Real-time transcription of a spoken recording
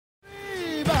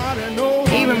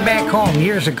Even back home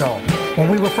years ago, when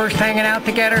we were first hanging out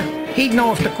together, he'd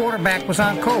know if the quarterback was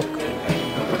on coke.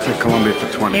 Let's say Columbia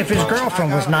for 20. If his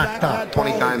girlfriend was knocked up,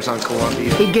 20 times on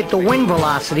Columbia. he'd get the wind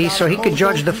velocity so he could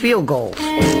judge the field goals.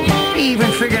 He even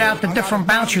figured out the different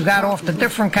bounce you got off the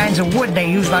different kinds of wood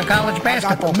they used on college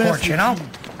basketball courts, you know?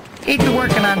 He'd be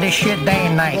working on this shit day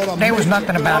and night. There was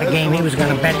nothing about a game he was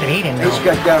going to bet that he didn't know. He's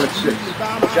got down at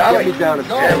 6. Charlie down at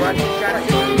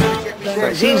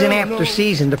 6. Season after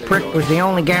season, the prick was the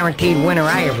only guaranteed winner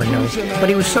I ever knew. But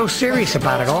he was so serious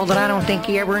about it all that I don't think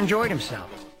he ever enjoyed himself.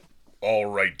 All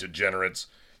right, degenerates.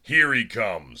 Here he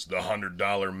comes, the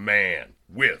 $100 man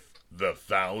with the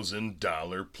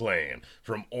 $1,000 plan.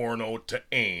 From Orono to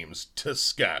Ames to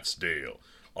Scottsdale.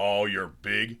 All your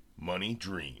big money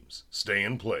dreams. Stay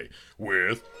and play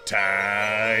with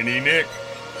Tiny Nick.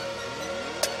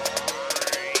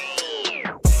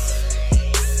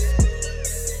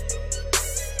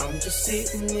 I'm just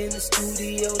sitting in the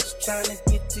studio just trying to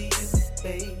get to you,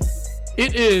 babe.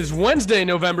 It is Wednesday,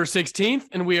 November 16th,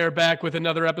 and we are back with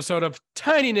another episode of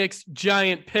Tiny Nick's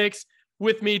Giant Picks.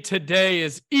 With me today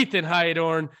is Ethan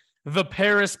Hyadorn, the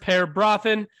Paris Pear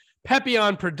Brothen, Pepe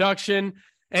on production,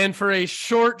 and for a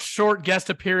short guest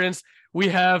appearance, we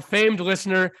have famed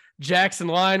listener Jackson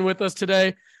Line with us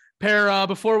today. Pear,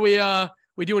 before we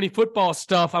do any football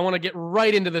stuff, I want to get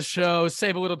right into the show,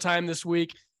 save a little time this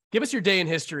week. Give us your day in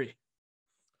history.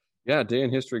 Yeah, day in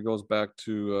history goes back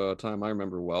to a time I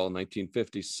remember well,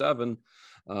 1957.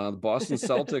 The Boston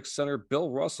Celtics center Bill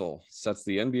Russell sets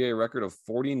the NBA record of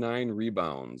 49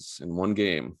 rebounds in one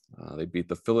game. They beat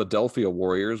the Philadelphia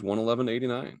Warriors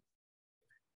 111-89.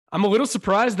 I'm a little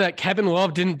surprised that Kevin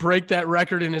Love didn't break that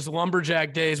record in his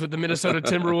lumberjack days with the Minnesota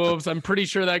Timberwolves. I'm pretty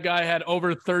sure that guy had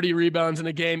over 30 rebounds in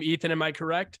a game. Ethan, am I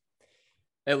correct?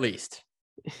 At least.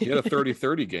 He had a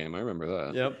 30-30 game. I remember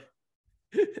that. Yep.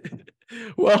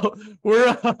 Well,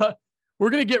 we're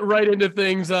going to get right into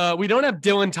things. We don't have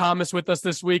Dylan Thomas with us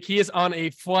this week. He is on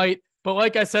a flight. But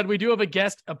like I said, we do have a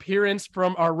guest appearance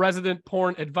from our resident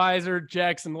porn advisor,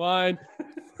 Jackson Line.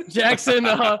 Jackson,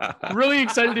 really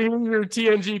excited to hear your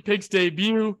TNG Picks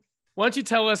debut. Why don't you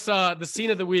tell us the scene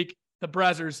of the week, the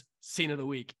Brazzers scene of the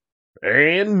week?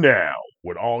 And now,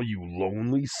 what all you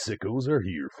lonely sickos are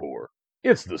here for,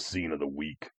 it's the scene of the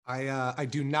week. I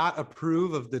do not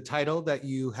approve of the title that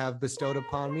you have bestowed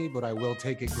upon me, but I will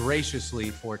take it graciously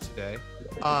for today.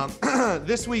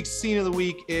 This week's scene of the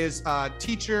week is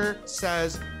teacher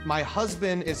says, my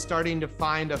husband is starting to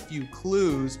find a few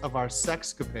clues of our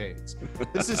sexcapades.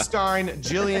 This is starring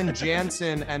Jillian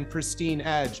Jansen and Pristine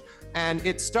Edge. And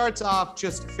it starts off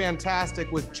just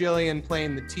fantastic with Jillian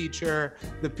playing the teacher,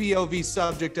 the POV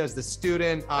subject as the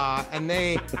student, and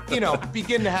they,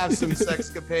 begin to have some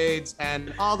sexcapades.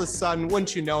 And all of a sudden,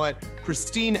 wouldn't you know it,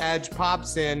 Pristine Edge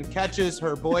pops in, catches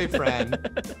her boyfriend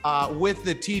with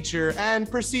the teacher, and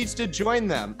proceeds to join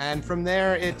them. And from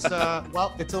there, it's a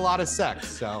lot of sex.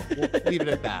 So we'll leave it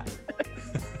at that.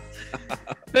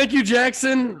 Thank you,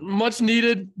 Jackson. Much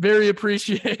needed, very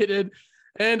appreciated.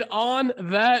 And on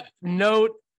that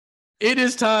note, it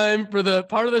is time for the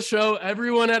part of the show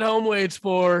everyone at home waits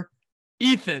for.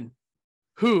 Ethan,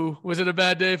 who was it a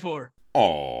bad day for?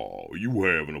 Oh, you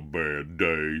having a bad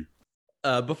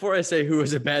day. Before I say who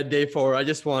was a bad day for, I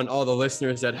just want all the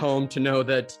listeners at home to know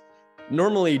that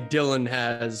normally Dylan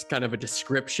has kind of a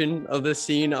description of the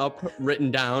scene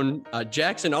written down.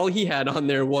 Jackson, all he had on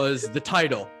there was the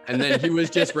title, and then he was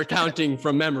just recounting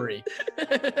from memory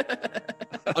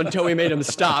until we made him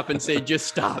stop and say, just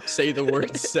stop, say the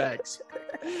word sex.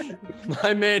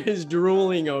 My man is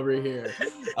drooling over here.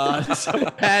 It's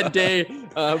a bad day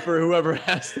for whoever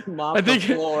has to mop the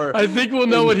floor. I think we'll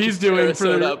know what he's doing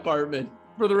for the apartment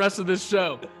for the rest of this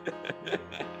show.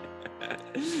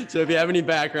 So if you have any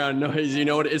background noise, you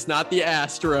know what? It's not the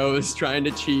Astros trying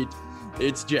to cheat.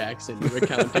 It's Jackson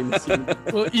recounting the scene.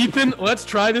 Well, Ethan, let's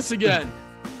try this again.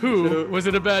 Who was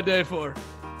it a bad day for?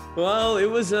 Well, it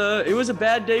was a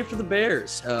bad day for the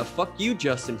Bears. Fuck you,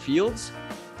 Justin Fields.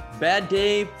 Bad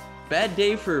day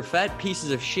for fat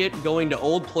pieces of shit going to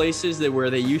old places where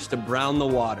they used to brown the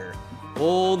water.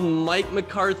 Old Mike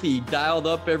McCarthy dialed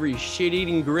up every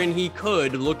shit-eating grin he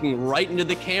could, looking right into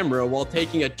the camera while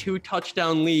taking a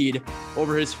 2-touchdown lead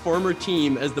over his former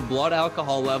team as the blood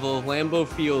alcohol level of Lambeau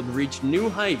Field reached new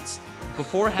heights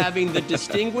before having the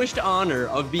distinguished honor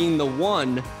of being the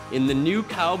one in the new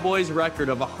Cowboys record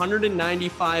of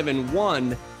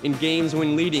 195-1 in games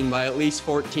when leading by at least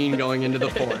 14 going into the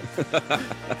fourth.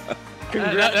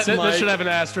 Congrats, Mike. That should have an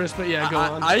asterisk, but yeah, go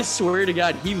on. I swear to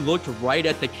God, he looked right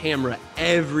at the camera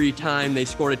every time they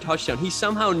scored a touchdown. He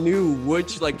somehow knew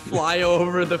which fly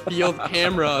over the field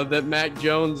camera that Mac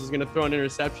Jones is going to throw an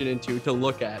interception into to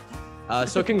look at.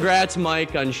 So congrats,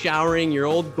 Mike, on showering your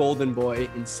old golden boy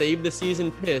and save the season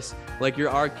piss like you're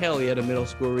R. Kelly at a middle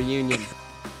school reunion.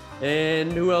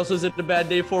 And who else was it a bad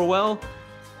day for? Well,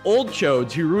 old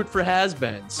chodes who root for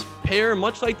has-beens. Pear,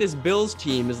 much like this Bills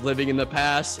team, is living in the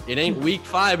past. It ain't week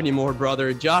 5 anymore,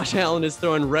 brother. Josh Allen is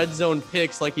throwing red zone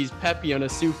picks like he's Pepe on a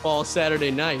Sioux Falls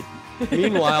Saturday night.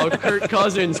 Meanwhile, Kirk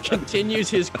Cousins continues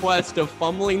his quest of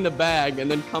fumbling the bag and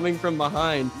then coming from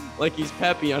behind like he's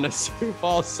Pepe on a Sioux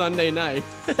Falls Sunday night.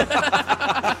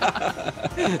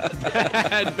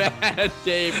 bad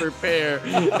day for Pear.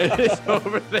 It is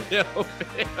over the hill.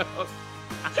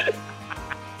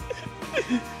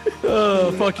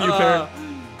 Oh, fuck you, Pear.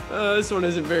 This one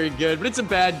isn't very good, but it's a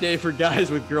bad day for guys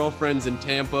with girlfriends in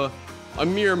Tampa. A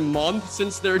mere month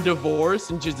since their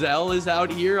divorce, and Giselle is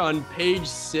out here on page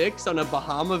 6 on a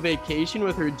Bahama vacation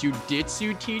with her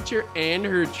jiu-jitsu teacher and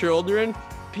her children.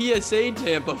 PSA,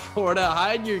 Tampa, Florida,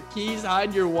 hide your keys,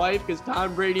 hide your wife, because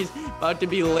Tom Brady's about to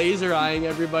be laser eyeing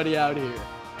everybody out here.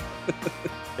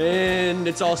 And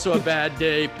it's also a bad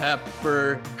day, Pep,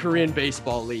 for Korean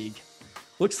Baseball League.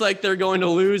 Looks like they're going to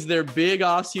lose their big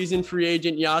offseason free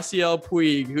agent Yasiel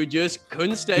Puig, who just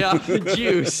couldn't stay off the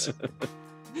juice.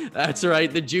 That's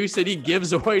right, the juice that he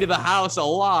gives away to the house a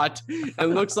lot,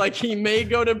 and looks like he may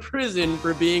go to prison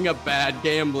for being a bad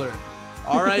gambler.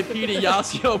 R.I.P. to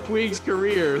Yasiel Puig's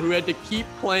career, who had to keep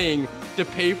playing to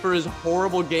pay for his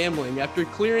horrible gambling. After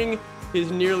clearing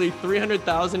his nearly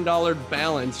 $300,000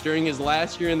 balance during his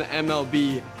last year in the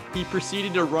MLB, he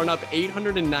proceeded to run up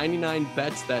 899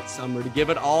 bets that summer to give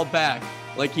it all back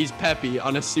like he's Pepe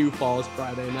on a Sioux Falls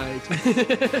Friday night.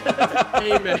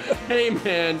 Hey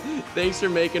man, thanks for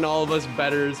making all of us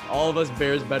bettors, all of us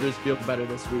Bears bettors feel better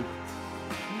this week.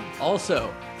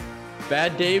 Also,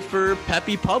 bad day for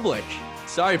Pepe Public.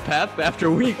 Sorry, Pep. After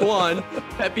week 1,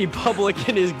 Pepe Public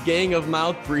and his gang of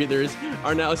mouth breathers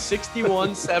are now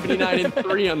 61, 79, and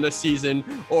 3 on the season,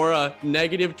 or a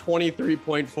negative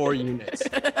 23.4 units.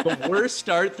 The worst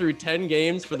start through 10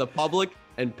 games for the Public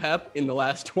and Pep in the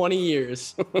last 20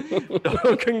 years.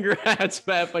 So congrats,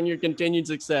 Pep, on your continued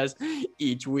success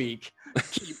each week.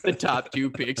 Keep the top 2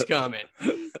 picks coming.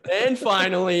 And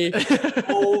finally,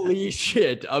 holy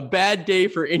shit, a bad day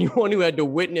for anyone who had to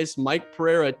witness Mike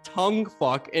Pereira tongue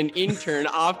fuck an intern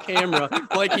off camera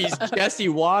like he's Jesse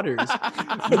Waters.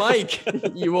 Mike,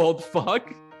 you old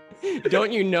fuck.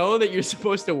 Don't you know that you're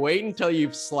supposed to wait until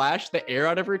you've slashed the air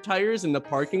out of her tires in the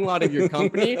parking lot of your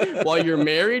company while you're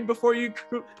married before you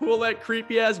pull that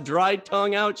creepy ass dry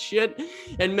tongue out shit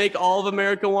and make all of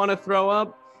America want to throw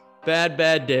up?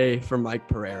 Bad day for Mike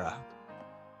Pereira.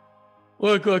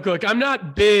 Look. I'm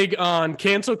not big on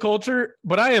cancel culture,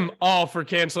 but I am all for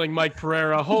canceling Mike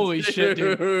Pereira. Holy shit,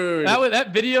 dude.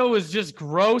 That video was just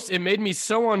gross. It made me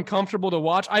so uncomfortable to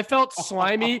watch. I felt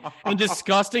slimy and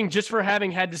disgusting just for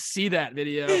having had to see that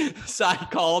video. Sai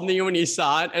called me when he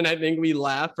saw it, and I think we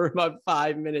laughed for about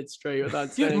 5 minutes straight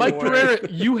without saying Mike a word.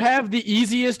 Pereira, you have the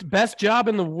easiest, best job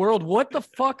in the world. What the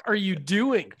fuck are you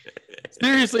doing?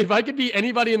 Seriously, if I could be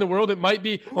anybody in the world, it might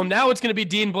be, well, now it's going to be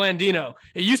Dean Blandino.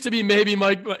 It used to be maybe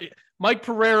Mike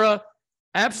Pereira,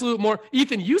 absolute more.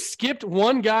 Ethan, you skipped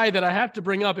one guy that I have to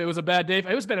bring up. It was a bad day.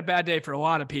 It's been a bad day for a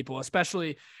lot of people,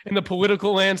 especially in the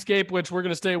political landscape, which we're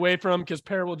going to stay away from because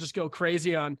Pereira will just go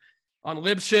crazy on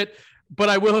lib shit. But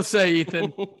I will say,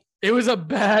 Ethan, it was a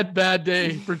bad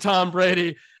day for Tom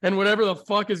Brady and whatever the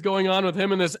fuck is going on with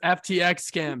him in this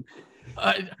FTX scam.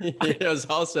 It was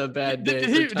also a bad day.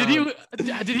 Did he lose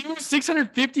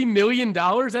 $650 million?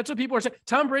 That's what people are saying.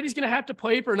 Tom Brady's going to have to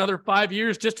play for another 5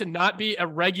 years just to not be a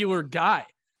regular guy.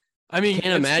 I mean, I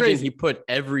can't imagine he put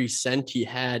every cent he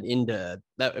had into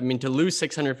that. I mean, to lose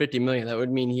 $650 million, that would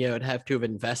mean he would have to have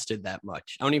invested that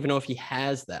much. I don't even know if he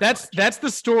has that. That's the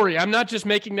story. I'm not just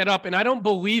making that up, and I don't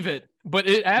believe it, but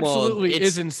it absolutely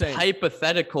is insane.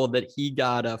 Hypothetical that he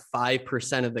got a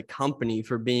 5% of the company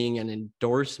for being an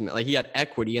endorsement. Like he got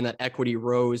equity, and that equity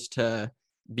rose to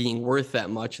being worth that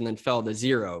much, and then fell to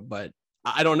zero. But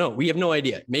I don't know. We have no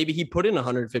idea. Maybe he put in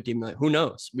 $150 million. Who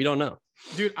knows? We don't know.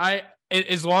 Dude,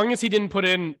 as long as he didn't put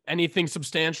in anything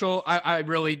substantial, I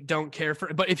really don't care for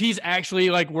it. But if he's actually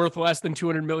like worth less than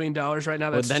 $200 million right now,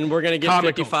 that's then we're going to get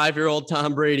comical. 55-year-old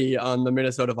Tom Brady on the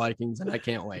Minnesota Vikings, and I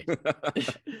can't wait.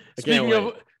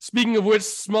 Speaking of which,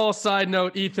 small side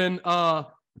note, Ethan,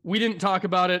 we didn't talk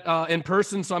about it in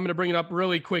person, so I'm going to bring it up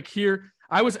really quick here.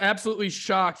 I was absolutely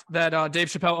shocked that Dave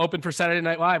Chappelle opened for Saturday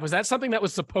Night Live. Was that something that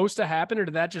was supposed to happen, or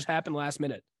did that just happen last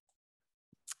minute?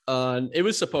 It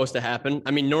was supposed to happen.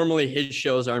 I mean, normally his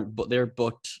shows they're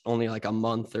booked only like a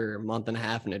month or a month and a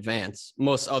half in advance.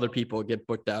 Most other people get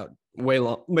booked out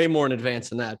way more in advance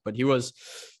than that, but he was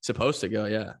supposed to go.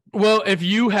 Yeah. Well, if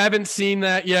you haven't seen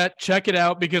that yet, check it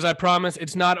out, because I promise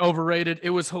it's not overrated. It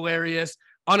was hilarious.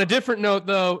 On a different note,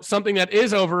 though, something that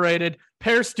is overrated,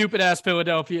 pair stupid ass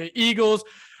Philadelphia Eagles.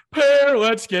 Pair,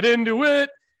 let's get into it.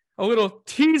 A little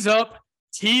tease up,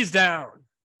 tease down.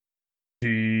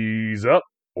 Tease up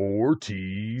or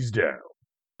tease down.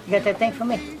 You got that thing for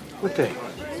me? What thing?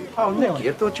 Oh, Nicky,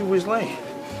 I thought you was laying.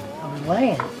 I was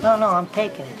laying. No, I'm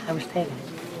taking it. I was taking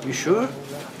it. You sure?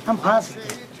 I'm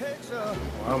positive. Well,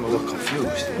 I'm a little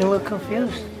confused. You're a little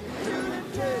confused?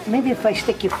 Maybe if I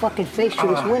stick your fucking face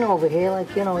through this window over here,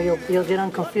 like, you know, you'll get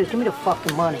unconfused. Give me the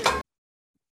fucking money.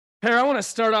 Pear, I want to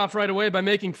start off right away by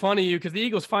making fun of you, because the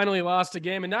Eagles finally lost a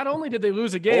game, and not only did they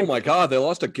lose a game. Oh my God, they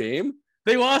lost a game?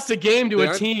 They lost a game to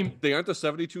a team. They aren't the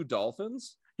 72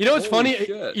 Dolphins? You know what's Holy funny?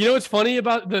 shit. You know what's funny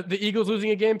about the Eagles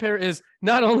losing a game, Pear, is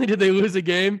not only did they lose a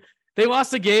game, they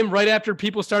lost a game right after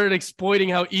people started exploiting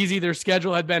how easy their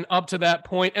schedule had been up to that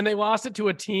point, and they lost it to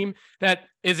a team that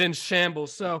is in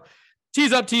shambles. So,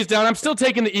 tease up, tease down. I'm still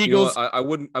taking the Eagles. You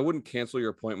know, I wouldn't cancel your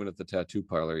appointment at the tattoo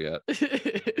parlor yet.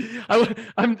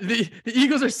 The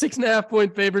Eagles are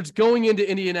 6.5-point favorites going into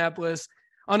Indianapolis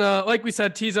on a, like we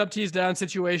said, tease up, tease down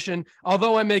situation.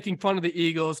 Although I'm making fun of the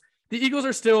Eagles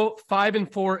are still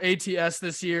 5-4 ATS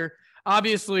this year.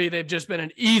 Obviously, they've just been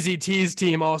an easy tease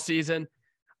team all season.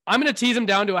 I'm going to tease them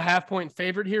down to a 0.5-point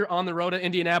favorite here on the road at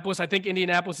Indianapolis. I think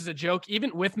Indianapolis is a joke,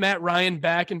 even with Matt Ryan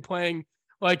back and playing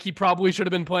like he probably should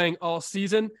have been playing all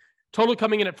season. Total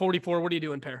coming in at 44. What are you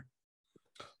doing, Pear?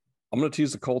 I'm going to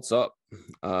tease the Colts up.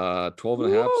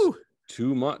 12.5,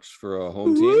 too much for a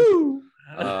home team.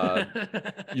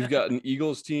 You've got an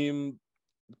Eagles team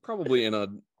probably in a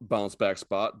bounce back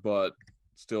spot, but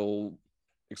still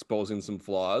exposing some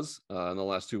flaws in the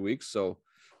last 2 weeks. So,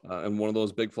 and one of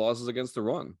those big flaws is against the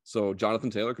run. So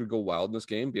Jonathan Taylor could go wild in this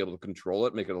game, be able to control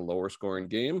it, make it a lower scoring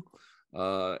game.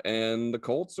 And the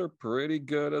Colts are pretty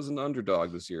good as an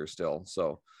underdog this year still.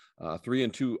 So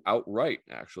 3-2 outright,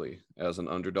 actually, as an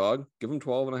underdog. Give them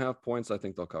 12.5 points. I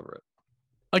think they'll cover it.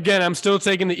 Again, I'm still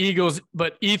taking the Eagles,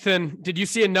 but Ethan, did you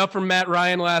see enough from Matt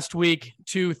Ryan last week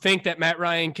to think that Matt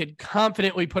Ryan could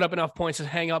confidently put up enough points to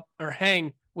hang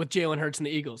with Jalen Hurts and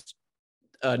the Eagles?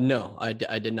 No, I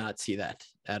did not see that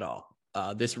at all.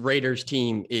 This Raiders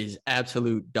team is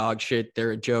absolute dog shit.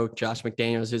 They're a joke. Josh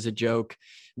McDaniels is a joke.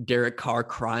 Derek Carr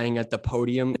crying at the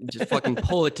podium. Just fucking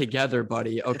pull it together,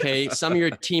 buddy. Okay. Some of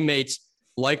your teammates,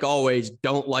 like always,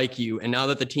 don't like you. And now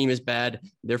that the team is bad,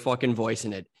 they're fucking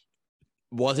voicing it.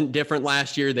 Wasn't different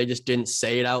last year. They just didn't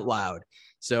say it out loud.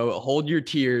 So hold your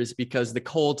tears, because the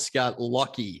Colts got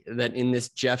lucky that in this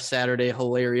Jeff Saturday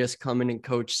hilarious come in and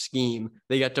coach scheme,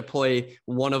 they got to play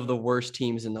one of the worst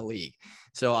teams in the league.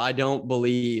 So I don't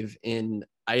believe in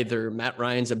either Matt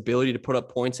Ryan's ability to put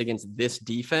up points against this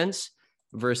defense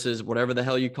versus whatever the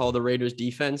hell you call the Raiders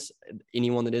defense,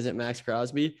 anyone that isn't Max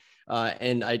Crosby.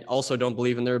 And I also don't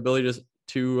believe in their ability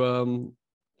to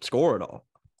score at all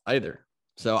either.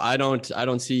 So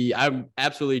I'm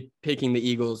absolutely picking the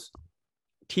Eagles,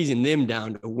 teasing them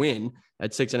down to win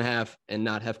at 6.5 and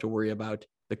not have to worry about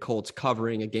the Colts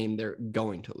covering a game they're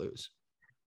going to lose.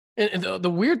 And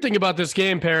the weird thing about this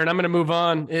game, Pear, and I'm going to move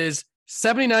on, is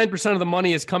 79% of the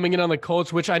money is coming in on the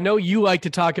Colts, which I know you like to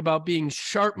talk about being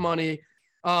sharp money.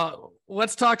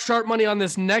 Let's talk sharp money on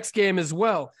this next game as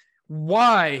well.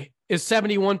 Why is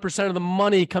 71% of the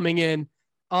money coming in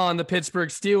on the Pittsburgh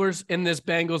Steelers in this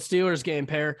Bengals-Steelers game,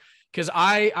 Pear? Because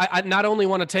I not only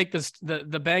want to take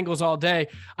the Bengals all day,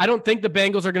 I don't think the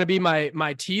Bengals are going to be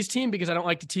my tease team, because I don't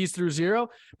like to tease through zero,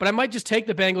 but I might just take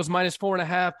the Bengals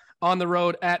 -4.5 on the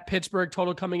road at Pittsburgh,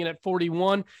 total coming in at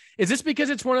 41. Is this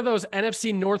because it's one of those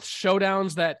NFC North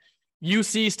showdowns that you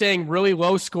see staying really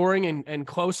low scoring and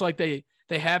close like they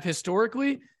have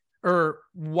historically? Or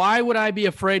why would I be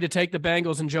afraid to take the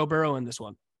Bengals and Joe Burrow in this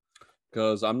one?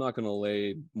 Because I'm not going to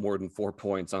lay more than 4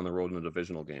 points on the road in a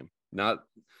divisional game.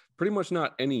 Pretty much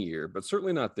not any year, but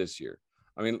certainly not this year.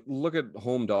 I mean, look at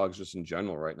home dogs just in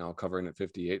general right now, covering at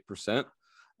 58%.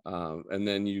 And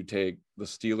then you take the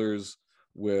Steelers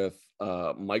with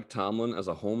Mike Tomlin as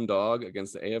a home dog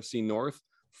against the AFC North,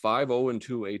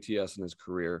 5-0-2 ATS in his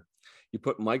career. You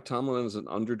put Mike Tomlin as an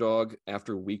underdog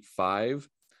after week 5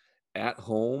 at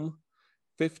home,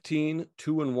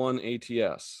 15-2-1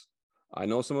 ATS. I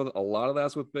know a lot of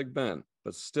that's with Big Ben,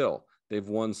 but still, they've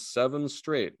won 7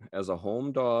 straight as a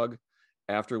home dog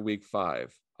after week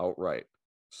 5 outright.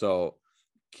 So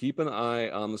keep an eye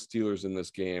on the Steelers in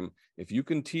this game. If you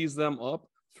can tease them up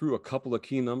through a couple of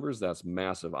key numbers, that's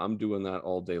massive. I'm doing that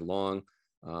all day long.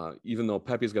 Even though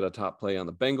Pepe's got a top play on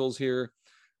the Bengals here,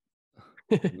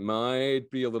 might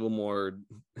be a little more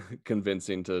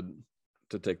convincing to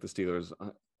take the Steelers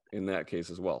in that case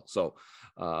as well. So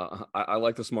I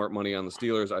like the smart money on the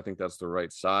Steelers. I think that's the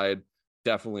right side.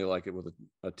 Definitely like it with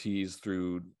a tease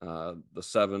through the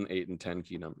 7, 8, and 10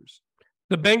 key numbers.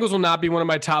 The Bengals will not be one of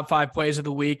my top 5 plays of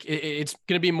the week. It's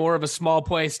going to be more of a small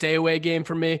play, stay away game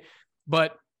for me,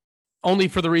 but only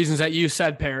for the reasons that you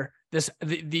said, Pear.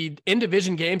 The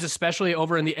in-division games, especially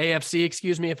over in the AFC,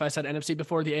 excuse me if I said NFC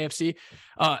before, the AFC,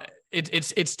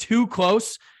 it's too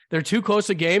close. They're too close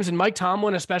to games, and Mike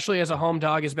Tomlin, especially as a home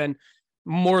dog, has been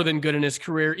more than good in his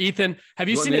career. Ethan, have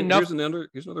you seen enough?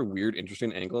 Here's another weird,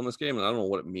 interesting angle in this game, and I don't know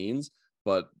what it means,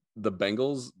 but the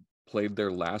Bengals played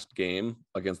their last game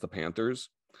against the Panthers.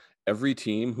 Every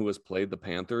team who has played the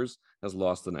Panthers has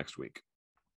lost the next week.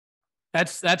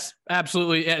 That's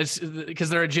absolutely, it's because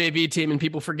they're a JV team and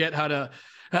people forget how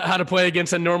to play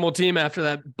against a normal team after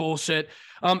that bullshit.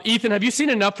 Ethan, have you seen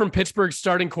enough from Pittsburgh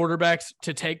starting quarterbacks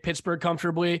to take Pittsburgh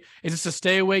comfortably? Is this a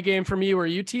stay away game for me, or are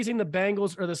you teasing the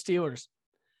Bengals or the Steelers?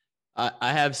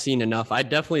 I have seen enough. I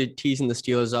definitely teasing the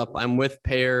Steelers up. I'm with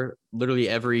Pear. Literally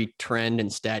every trend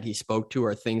and stat he spoke to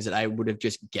are things that I would have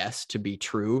just guessed to be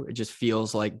true. It just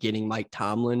feels like getting Mike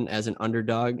Tomlin as an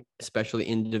underdog, especially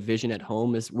in the division at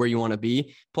home, is where you want to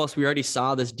be. Plus, we already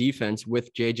saw this defense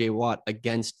with J.J. Watt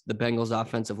against the Bengals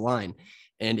offensive line,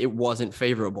 and it wasn't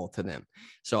favorable to them.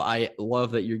 So I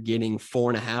love that you're getting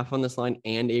 4.5 on this line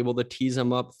and able to tease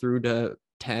them up through to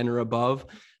 10 or above.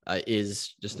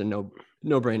 Is just a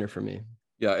no-brainer for me.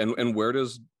 Yeah, and where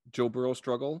does Joe Burrow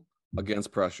struggle?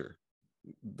 Against pressure.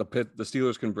 The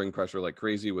Steelers can bring pressure like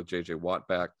crazy with JJ Watt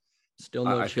back. Still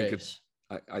no chase.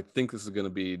 I think this is going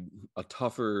to be a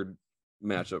tougher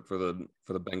matchup for the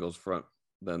Bengals front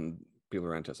than people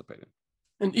are anticipating.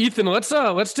 And Ethan, let's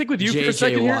stick with you for a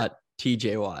second Watt, here.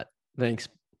 TJ Watt. Thanks.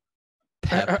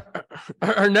 Pep.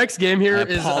 Our next game here I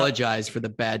apologize for the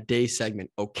bad day segment.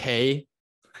 Okay.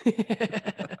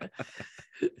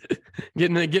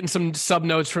 getting some sub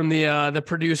notes from the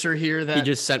producer here that he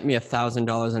just sent me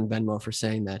 $1,000 on Venmo for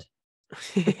saying that.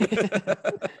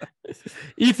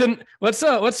 Ethan,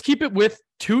 let's keep it with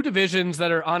 2 divisions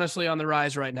that are honestly on the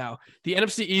rise right now: the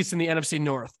NFC East and the NFC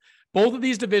North. Both of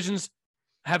these divisions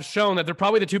have shown that they're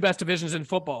probably the 2 best divisions in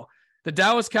football. The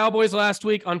Dallas Cowboys last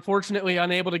week, unfortunately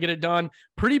unable to get it done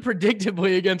pretty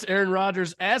predictably against Aaron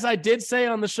Rodgers. As I did say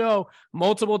on the show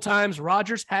multiple times,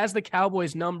 Rodgers has the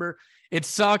Cowboys number. It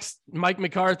sucks. Mike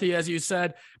McCarthy, as you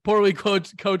said, poorly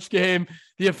coached game.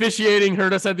 The officiating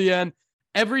hurt us at the end.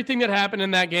 Everything that happened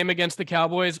in that game against the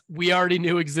Cowboys, we already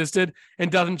knew existed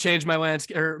and doesn't change my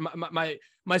landscape or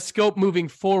my scope moving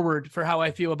forward for how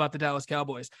I feel about the Dallas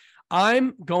Cowboys.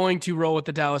 I'm going to roll with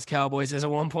the Dallas Cowboys as a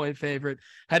 1-point favorite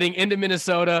heading into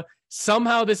Minnesota.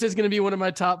 Somehow this is going to be one of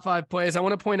my top 5 plays. I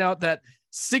want to point out that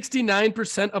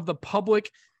 69% of the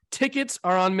public tickets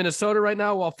are on Minnesota right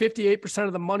now, while 58%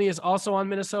 of the money is also on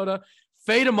Minnesota.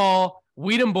 Fade them all.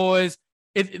 Weed them, boys.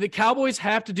 The Cowboys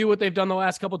have to do what they've done the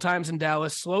last couple times in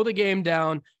Dallas, slow the game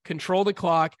down, control the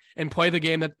clock, and play the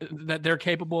game that they're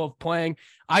capable of playing.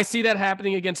 I see that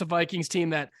happening against a Vikings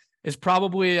team that is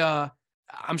probably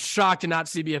I'm shocked to not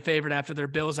see be a favorite after their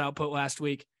Bills output last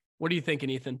week. What are you thinking,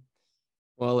 Ethan?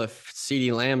 Well, if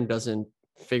CeeDee Lamb doesn't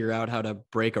figure out how to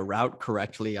break a route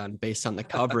correctly based on the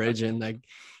coverage and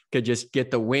could just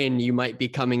get the win, you might be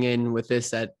coming in with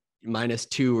this at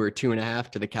 -2 or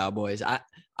 2.5 to the Cowboys.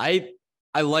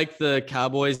 I like the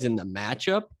Cowboys in the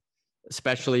matchup,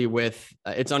 especially with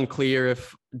it's unclear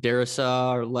if Derails,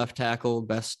 or left tackle,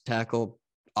 best tackle,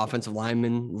 offensive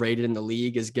lineman rated in the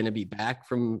league, is going to be back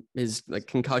from his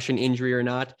concussion injury or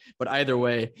not. But either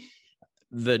way,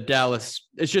 the Dallas,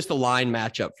 it's just a line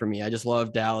matchup for me. I just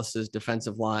love Dallas's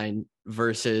defensive line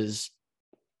versus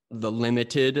the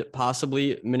limited,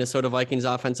 possibly Minnesota Vikings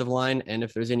offensive line. And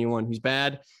if there's anyone who's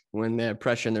bad when they have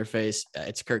pressure in their face,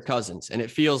 it's Kirk Cousins. And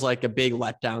it feels like a big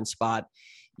letdown spot.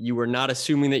 You were not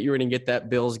assuming that you were going to get that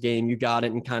Bills game. You got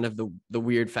it in kind of the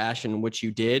weird fashion in which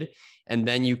you did. And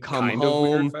then you come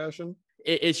home. Weird fashion?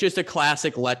 it's just a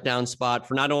classic letdown spot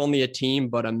for not only a team,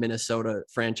 but a Minnesota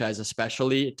franchise,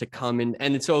 especially to come in.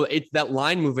 And so that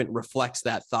line movement reflects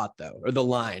that thought though, or the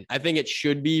line. I think it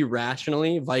should be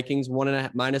rationally Vikings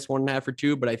 -1.5 or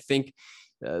 2, but I think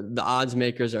the odds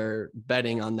makers are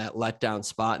betting on that letdown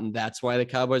spot. And that's why the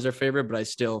Cowboys are favored, but I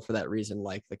still, for that reason,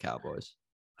 like the Cowboys.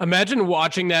 Imagine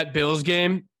watching that Bills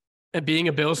game and being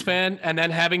a Bills fan and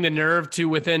then having the nerve to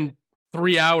within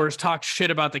 3 hours talk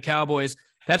shit about the Cowboys.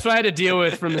 That's what I had to deal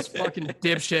with from this fucking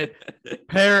dipshit.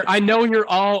 Pear, I know you're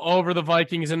all over the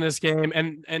Vikings in this game,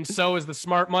 and so is the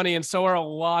smart money, and so are a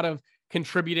lot of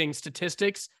contributing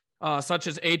statistics, such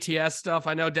as ATS stuff.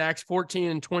 I know Dak's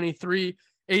 14-23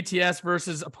 ATS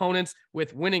versus opponents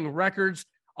with winning records,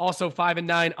 also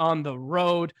 5-9 on the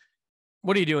road.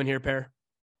 What are you doing here, Pear?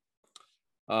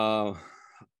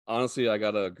 Honestly, I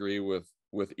gotta agree with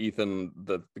Ethan.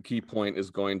 The key point is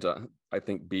going to, I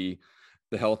think, be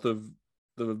the health of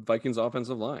the Vikings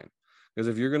offensive line, because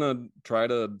if you're gonna try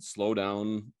to slow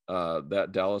down that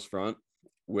Dallas front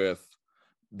with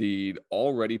the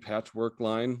already patchwork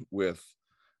line with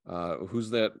who's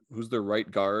their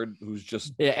right guard, who's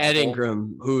just Ed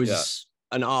Ingram, who's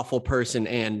an awful person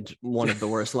and one of the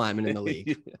worst linemen in the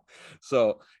league.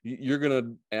 So you're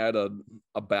gonna add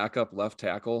a backup left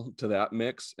tackle to that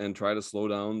mix and try to slow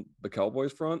down the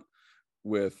Cowboys front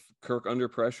with Kirk under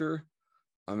pressure.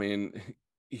 I mean,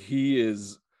 he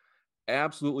is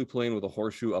absolutely playing with a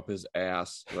horseshoe up his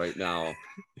ass right now.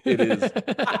 It is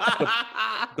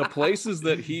the places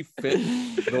that he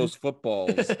fit those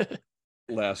footballs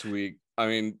last week. I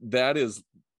mean, that's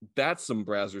some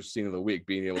Brazzers scene of the week,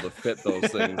 being able to fit those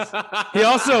things. He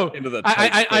also, into the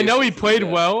I know he played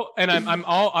well, and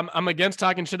I'm against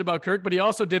talking shit about Kirk, but he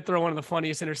also did throw one of the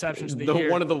funniest interceptions of the year.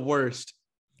 One of the worst.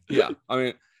 Yeah, I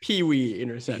mean, Pee-wee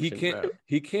interception.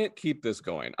 He can't keep this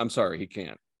going. I'm sorry, he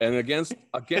can't. And against a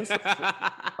I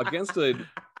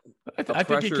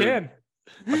think he can.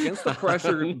 Against the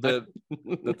pressure that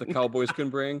the Cowboys can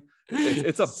bring,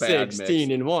 it's a bad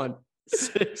 16-1.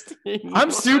 16. I'm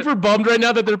super bummed right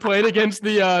now that they're playing against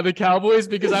the Cowboys,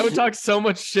 because I would talk so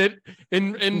much shit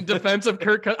in defense of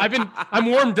Kirk. I'm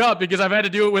warmed up because I've had to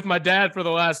do it with my dad for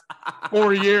the last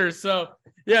 4 years. So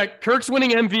yeah, Kirk's winning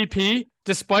MVP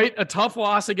despite a tough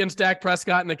loss against Dak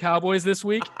Prescott and the Cowboys this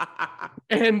week.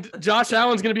 And Josh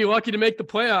Allen's going to be lucky to make the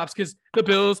playoffs because the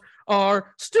Bills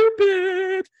are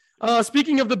stupid.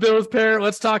 Speaking of the Bills, Pear,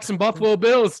 let's talk some Buffalo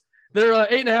Bills. They're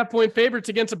 8.5-point favorites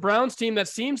against a Browns team that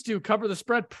seems to cover the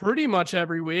spread pretty much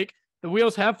every week. The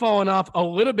wheels have fallen off a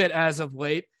little bit as of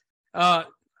late. I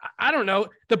don't know.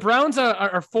 The Browns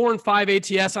are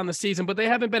 4-5 ATS on the season, but they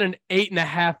haven't been an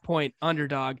 8.5-point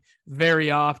underdog very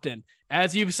often.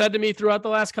 As you've said to me throughout the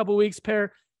last couple of weeks,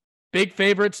 Pear, big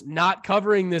favorites not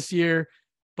covering this year,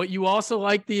 but you also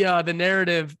like the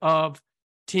narrative of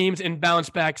teams in bounce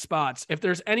back spots. If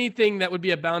there's anything that would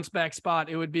be a bounce back spot,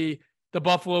 it would be the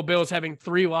Buffalo Bills having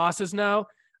 3 losses now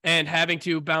and having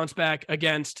to bounce back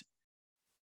against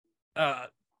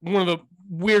one of the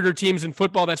weirder teams in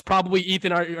football. That's probably,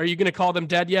 Ethan, are you going to call them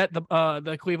dead yet?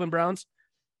 The Cleveland Browns?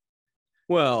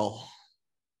 Well,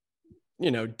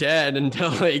 dead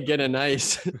until they get a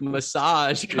nice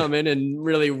massage, come in and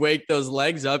really wake those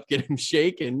legs up, get them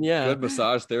shaking. Yeah. Good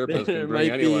massage therapist can bring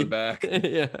anyone back.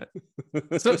 Yeah.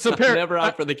 So Pear, never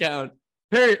out for the count.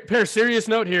 Pear, serious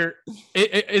note here.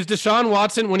 Is Deshaun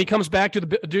Watson, when he comes back, do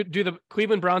the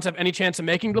Cleveland Browns have any chance of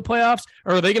making the playoffs,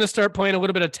 or are they going to start playing a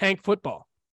little bit of tank football?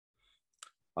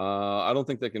 I don't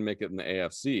think they can make it in the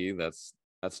AFC.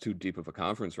 That's too deep of a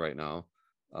conference right now.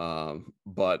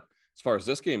 But as far as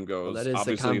this game goes, that is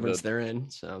obviously the conference they're in.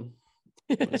 So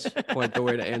that's quite the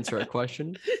way to answer a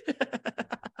question.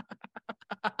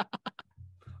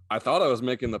 I thought I was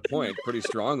making the point pretty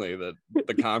strongly that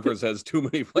the conference has too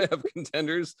many playoff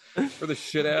contenders for the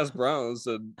shit-ass Browns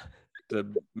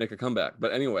to make a comeback.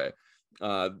 But anyway,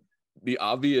 the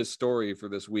obvious story for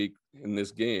this week in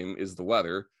this game is the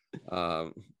weather.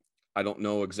 I don't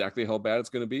know exactly how bad it's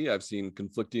going to be. I've seen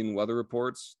conflicting weather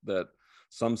reports that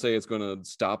some say it's going to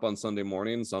stop on Sunday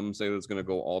morning. Some say that it's going to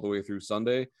go all the way through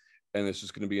Sunday, and it's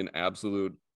just going to be an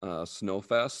absolute snow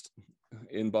fest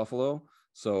in Buffalo.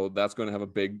 So that's going to have a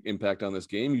big impact on this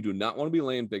game. You do not want to be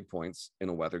laying big points in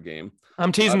a weather game.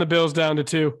 I'm teasing the Bills down to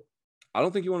 2. I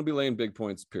don't think you want to be laying big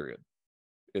points, period,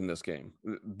 in this game.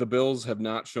 The Bills have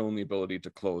not shown the ability to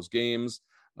close games.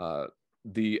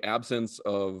 The absence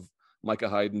of Micah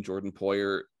Hyde and Jordan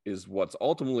Poyer is what's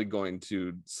ultimately going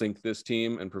to sink this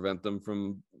team and prevent them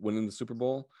from winning the Super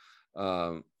Bowl.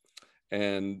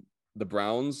 And the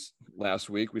Browns last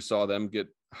week, we saw them get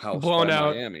housed blown by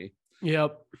out. Miami.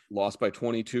 Yep. Lost by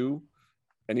 22.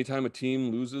 anytime a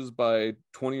team loses by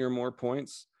 20 or more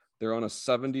points, they're on a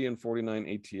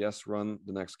 70-49 ATS run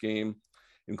the next game,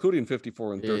 including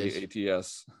 54-30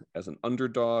 ATS as an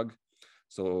underdog.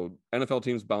 So NFL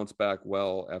teams bounce back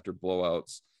well after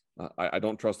blowouts. I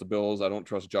don't trust the Bills. I don't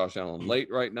trust Josh Allen late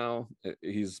right now.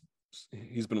 He's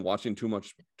been watching too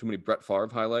many Brett Favre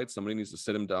highlights. Somebody needs to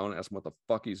sit him down and ask him what the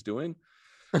fuck he's doing.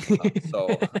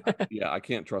 I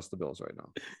can't trust the Bills right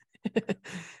now.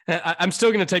 I'm still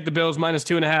going to take the Bills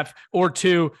 -2.5 or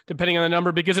 2, depending on the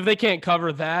number, because if they can't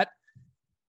cover that,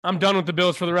 I'm done with the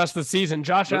Bills for the rest of the season.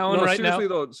 Josh Allen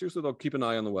seriously though, keep an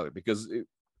eye on the weather, because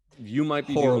you might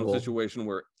be dealing with a situation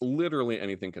where literally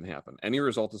anything can happen. Any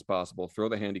result is possible. Throw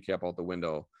the handicap out the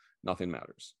window. Nothing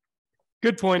matters.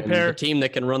 Good point, Pear. The team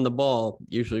that can run the ball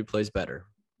usually plays better.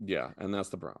 Yeah, and that's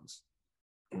the Browns.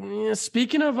 Yeah,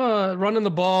 speaking of running the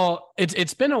ball,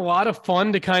 it's been a lot of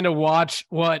fun to kind of watch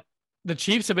what the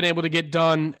Chiefs have been able to get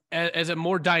done as a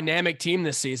more dynamic team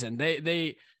this season.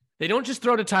 They don't just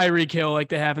throw to Tyreek Hill like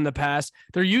they have in the past.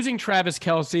 They're using Travis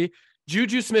Kelce.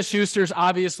 Juju Smith-Schuster's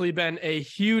obviously been a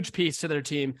huge piece to their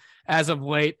team as of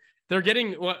late. They're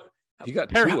getting what he got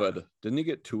Tua. Didn't he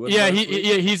get Tua? Yeah,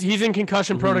 he's in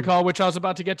concussion protocol, which I was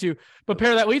about to get to. But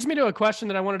Pear, that leads me to a question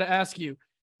that I wanted to ask you.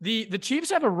 The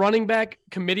Chiefs have a running back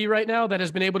committee right now that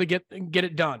has been able to get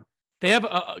it done. They have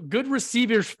good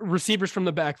receivers from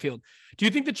the backfield. Do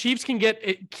you think the Chiefs can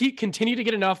continue to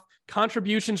get enough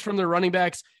contributions from their running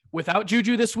backs without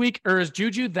Juju this week, or is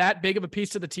Juju that big of a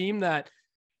piece to the team that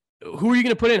who are you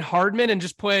going to put in Hardman and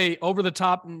just play over the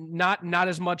top? Not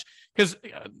as much, because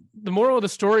the moral of the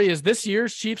story is this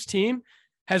year's Chiefs team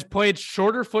has played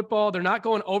shorter football. They're not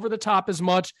going over the top as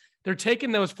much. They're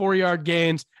taking those 4-yard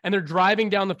gains and they're driving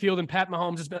down the field. And Pat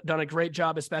Mahomes has done a great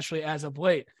job, especially as of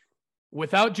late.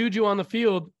 Without Juju on the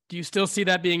field, do you still see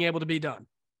that being able to be done?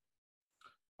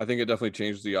 I think it definitely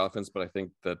changes the offense, but I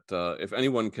think that if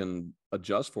anyone can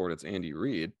adjust for it, it's Andy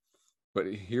Reid. But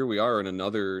here we are in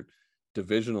another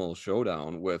divisional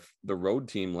showdown with the road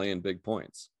team laying big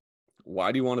points.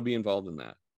 Why do you want to be involved in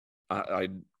that?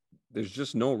 There's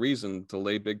just no reason to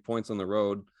lay big points on the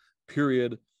road,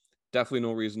 period. Definitely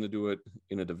no reason to do it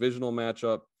in a divisional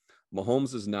matchup.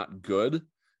 Mahomes is not good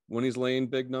when he's laying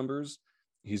big numbers.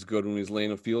 He's good when he's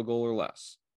laying a field goal or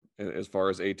less as far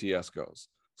as ATS goes.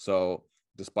 So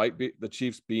despite the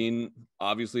Chiefs being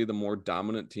obviously the more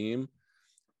dominant team,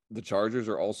 the Chargers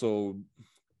are also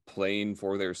playing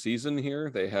for their season here.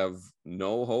 They have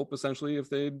no hope essentially if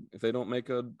they don't make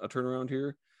a turnaround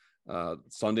here.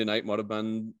 Sunday night might have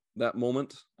been that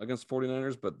moment against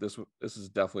 49ers, but this is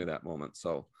definitely that moment.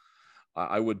 So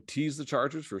I would tease the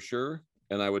Chargers for sure,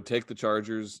 and I would take the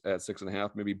Chargers at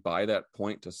 6.5, maybe buy that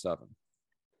point to 7.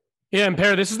 Yeah, and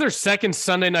Pear, this is their second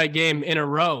Sunday night game in a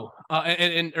row,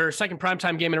 or second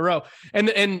primetime game in a row.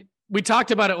 And we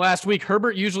talked about it last week.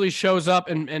 Herbert usually shows up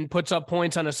and puts up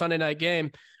points on a Sunday night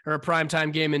game or a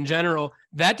primetime game in general.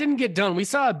 That didn't get done. We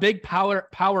saw a big power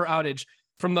outage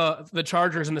from the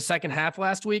Chargers in the second half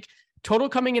last week. Total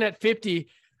coming in at 50.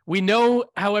 We know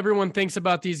how everyone thinks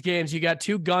about these games. You got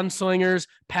two gunslingers,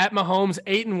 Pat Mahomes,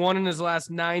 8-1 in his last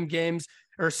 9 games,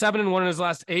 or 7-1 in his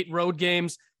last 8 road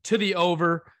games to the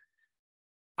over.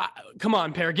 Come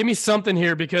on, Pear, give me something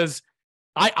here, because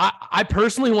I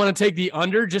personally want to take the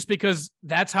under just because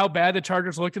that's how bad the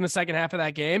Chargers looked in the second half of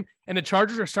that game. And the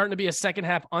Chargers are starting to be a second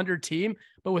half under team.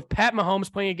 But with Pat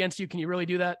Mahomes playing against you, can you really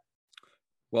do that?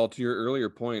 Well, to your earlier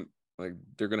point, like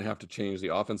they're going to have to change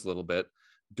the offense a little bit,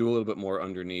 do a little bit more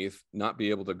underneath, not be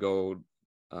able to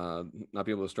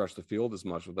stretch the field as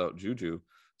much without Juju.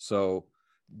 So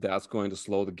that's going to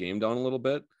slow the game down a little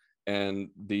bit. And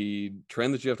the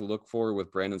trend that you have to look for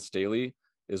with Brandon Staley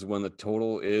is when the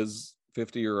total is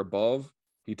 50 or above,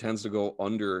 he tends to go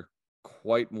under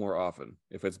quite more often.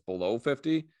 If it's below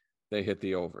 50, they hit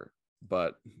the over.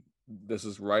 But this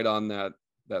is right on that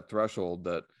threshold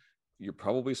that you're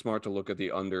probably smart to look at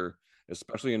the under,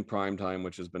 especially in prime time,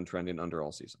 which has been trending under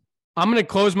all season. I'm going to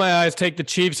close my eyes, take the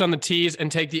Chiefs on the tees,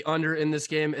 and take the under in this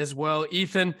game as well.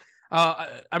 Ethan,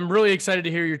 I'm really excited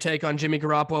to hear your take on Jimmy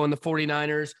Garoppolo and the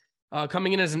 49ers.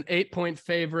 Coming in as an 8-point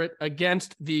favorite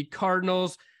against the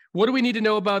Cardinals. What do we need to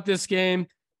know about this game?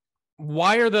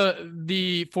 Why are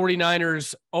the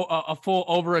 49ers a full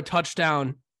over a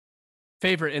touchdown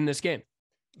favorite in this game?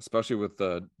 Especially with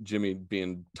Jimmy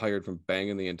being tired from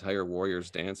banging the entire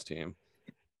Warriors dance team.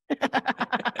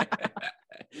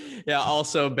 Yeah,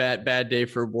 also bad day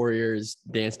for Warriors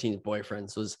dance team's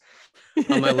boyfriends was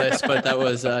on my list, but that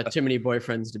was too many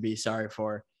boyfriends to be sorry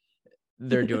for.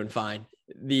 They're doing fine.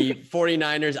 The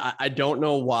 49ers, I don't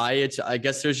know why I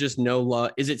guess there's just no law.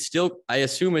 Is it still, I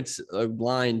assume it's a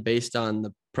line based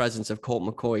on presence of Colt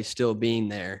McCoy still being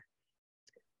there.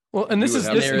 Well, and this is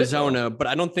in Arizona, but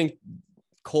I don't think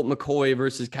Colt McCoy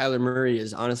versus Kyler Murray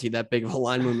is honestly that big of a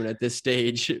line movement at this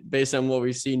stage based on what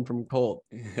we've seen from Colt.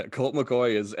 Yeah, Colt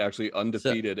McCoy is actually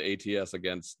undefeated ATS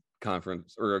against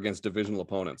conference or against divisional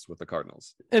opponents with the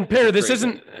Cardinals. And Pear, this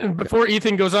isn't, before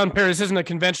Ethan goes on, Pear, this isn't a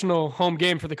conventional home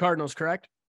game for the Cardinals, correct?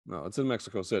 No, it's in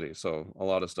Mexico City, so a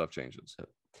lot of stuff changes.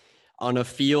 On a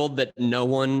field that no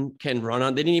one can run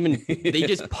on. They didn't even, they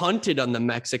just punted on the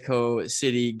Mexico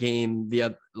City game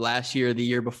last year, the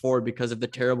year before, because of the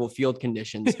terrible field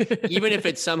conditions. Even if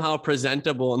it's somehow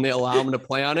presentable and they allow them to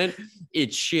play on it,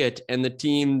 it's shit. And the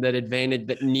team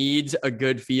that needs a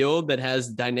good field that has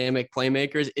dynamic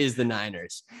playmakers is the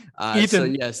Niners. So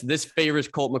yes, this favors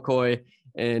Colt McCoy.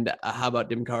 And how about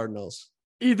them Cardinals?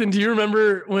 Ethan, do you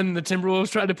remember when the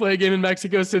Timberwolves tried to play a game in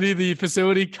Mexico City, the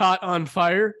facility caught on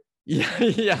fire?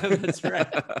 Yeah, that's right.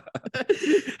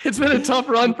 It's been a tough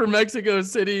run for Mexico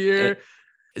City here.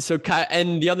 So,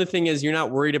 and the other thing is, you're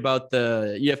not worried about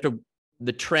the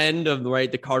trend of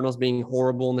the Cardinals being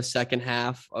horrible in the second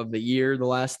half of the year, the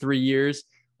last 3 years.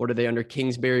 What are they under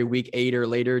Kingsbury week 8 or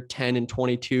later,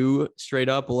 10-22 straight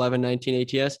up,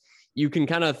 11-19 ATS? You can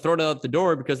kind of throw it out the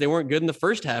door because they weren't good in the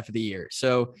first half of the year.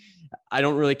 So I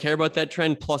don't really care about that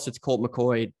trend. Plus, it's Colt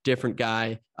McCoy, different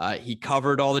guy. He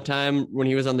covered all the time when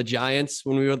he was on the Giants,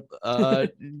 when we would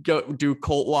go do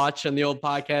Colt Watch on the old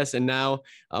podcast. And now,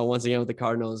 once again with the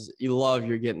Cardinals,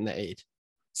 you're getting the 8.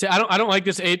 See, I don't like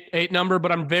this 8 number,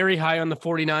 but I'm very high on the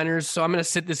 49ers. So I'm going to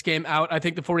sit this game out. I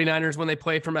think the 49ers, when they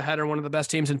play from ahead, are one of the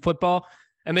best teams in football.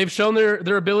 And they've shown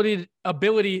their ability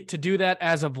to do that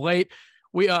as of late.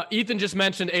 Ethan just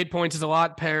mentioned 8 points is a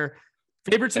lot, Pair.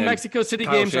 Favorites in Mexico City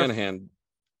games.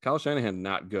 Kyle Shanahan,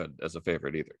 not good as a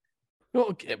favorite either.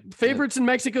 Well, favorites in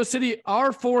Mexico City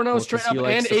are 4-0 straight up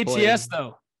and ATS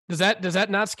though. Does that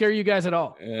not scare you guys at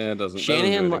all? It doesn't.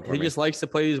 Shanahan, he just likes to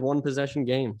play these one possession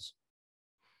games.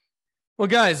 Well,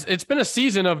 guys, it's been a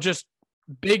season of just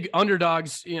big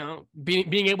underdogs,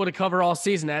 being able to cover all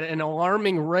season at an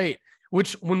alarming rate.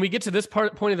 Which, when we get to this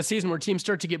point of the season where teams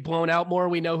start to get blown out more,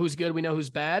 we know who's good, we know who's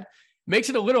bad. Makes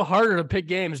it a little harder to pick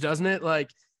games, doesn't it?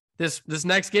 Like this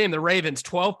next game, the Ravens,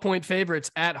 12-point favorites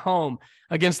at home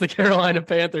against the Carolina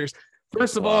Panthers.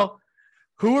 First of all,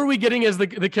 who are we getting as the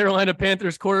Carolina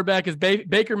Panthers quarterback? Is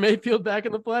Baker Mayfield back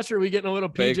in the flesh, or are we getting a little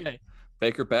PJ?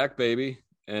 Baker back, baby.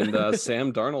 And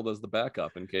Sam Darnold as the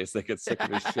backup in case they get sick of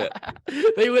his shit.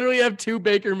 They literally have 2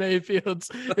 Baker Mayfields.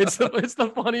 It's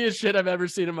the funniest shit I've ever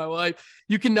seen in my life.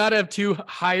 You cannot have 2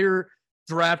 higher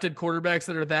drafted quarterbacks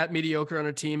that are that mediocre on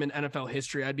a team in NFL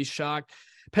history. I'd be shocked.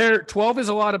 12 is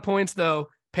a lot of points, though.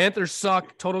 Panthers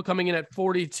suck. Total coming in at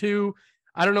 42.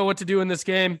 I don't know what to do in this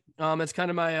game. It's kind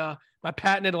of my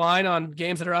patented line on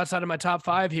games that are outside of my top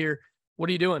 5 here. What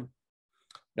are you doing?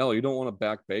 No, you don't want to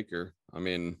back Baker. I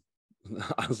mean,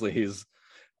 honestly, he's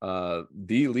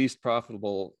the least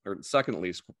profitable or second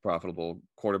least profitable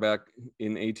quarterback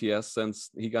in ATS since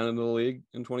he got into the league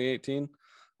in 2018.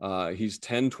 He's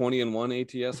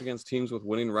 10-20-1 ATS against teams with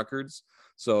winning records.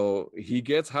 So he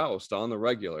gets housed on the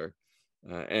regular.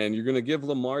 And you're going to give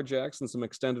Lamar Jackson some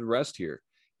extended rest here.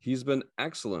 He's been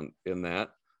excellent in that.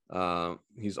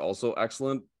 He's also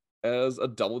excellent as a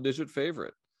double-digit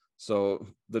favorite. So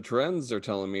the trends are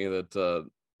telling me that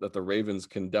the Ravens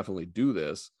can definitely do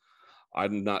this.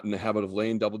 I'm not in the habit of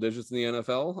laying double digits in the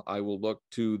NFL. I will look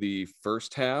to the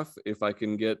first half if I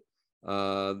can get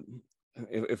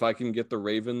if I can get the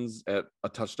Ravens at a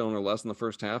touchdown or less in the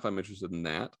first half. I'm interested in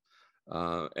that,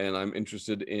 and I'm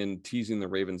interested in teasing the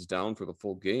Ravens down for the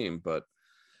full game. But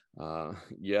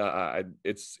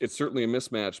it's certainly a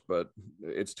mismatch, but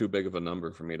it's too big of a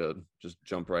number for me to just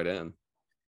jump right in.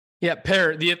 Yeah,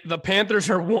 the Panthers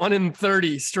are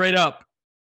 1-30 straight up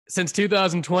since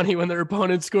 2020 when their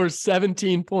opponent scores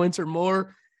 17 points or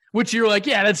more, which you're like,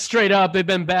 yeah, that's straight up. They've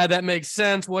been bad. That makes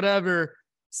sense. Whatever.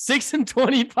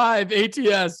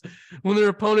 6-25 ATS when their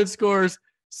opponent scores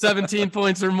 17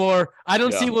 points or more. I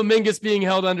don't see Lemingus being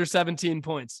held under 17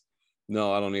 points.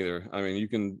 No, I don't either. I mean, you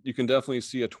can definitely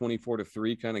see a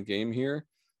 24-3 kind of game here.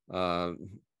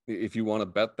 If you want to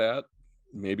bet that,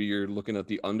 maybe you're looking at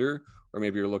the under, or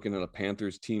maybe you're looking at a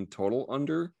Panthers team total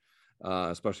under.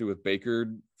 Especially with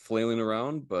Baker flailing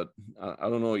around. But I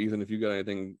don't know, Ethan, if you got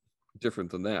anything different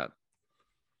than that.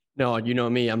 No, you know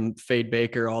me. I'm fade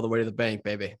Baker all the way to the bank,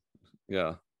 baby.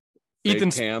 Yeah. Ethan,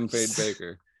 Cam, fade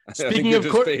Baker. Speaking of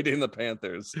fading the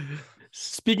Panthers.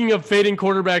 Speaking of fading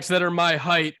quarterbacks that are my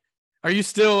height, are you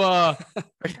still off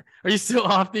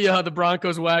the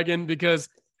Broncos wagon? Because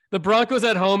the Broncos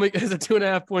at home is a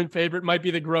 2.5 point favorite, might be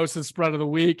the grossest spread of the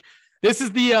week. This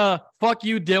is the fuck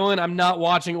you, Dylan. I'm not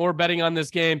watching or betting on this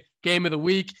game of the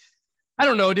week. I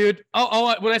don't know, dude.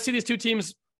 When I see these two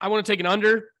teams, I want to take an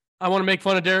under. I want to make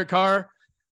fun of Derek Carr.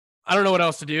 I don't know what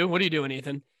else to do. What are you doing,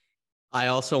 Ethan? I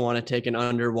also want to take an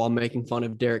under while making fun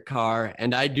of Derek Carr.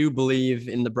 And I do believe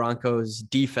in the Broncos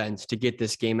defense to get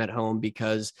this game at home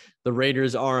because the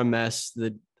Raiders are a mess.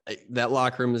 That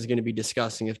locker room is going to be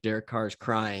disgusting if Derek Carr is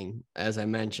crying, as I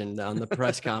mentioned on the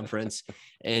press conference.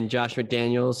 And Josh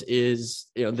McDaniels is,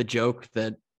 the joke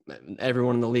that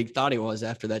everyone in the league thought he was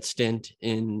after that stint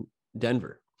in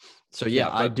Denver. So yeah,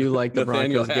 I do like the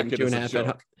Broncos getting 2.5 at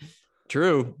home.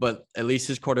 True, but at least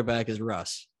his quarterback is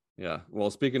Russ. Yeah. Well,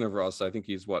 speaking of Russ, I think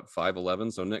he's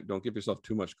 5'11". So Nick, don't give yourself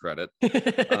too much credit.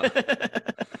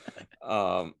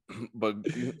 But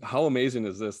how amazing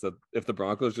is this that if the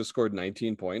Broncos just scored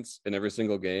 19 points in every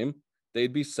single game,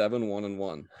 they'd be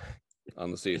 7-1-1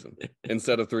 on the season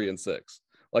instead of 3-6.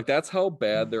 Like that's how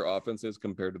bad their offense is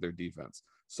compared to their defense.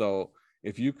 So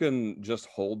if you can just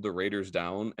hold the Raiders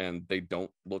down and they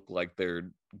don't look like they're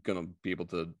going to be able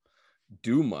to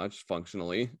do much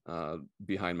functionally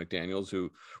behind McDaniels,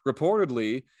 who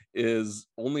reportedly is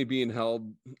only being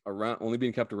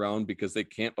kept around because they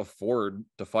can't afford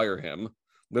to fire him.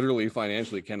 Literally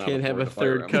financially can't have a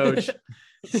third coach.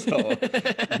 So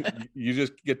you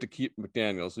just get to keep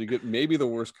McDaniels. So you get maybe the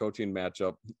worst coaching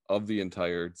matchup of the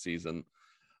entire season.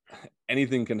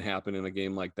 Anything can happen in a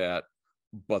game like that,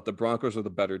 but the Broncos are the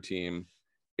better team.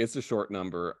 It's a short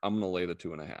number. I'm going to lay the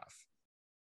 2.5.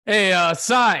 Hey,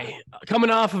 Cy, coming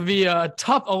off of the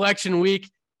tough election week,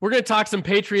 we're going to talk some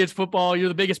Patriots football. You're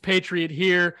the biggest Patriot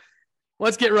here.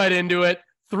 Let's get right into it.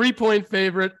 3-point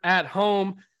favorite at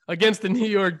home against the New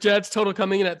York Jets, total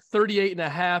coming in at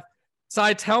 38.5.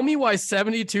 Cy, tell me why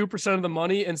 72% of the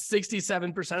money and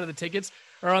 67% of the tickets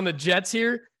are on the Jets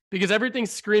here, because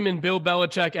everything's screaming Bill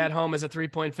Belichick at home as a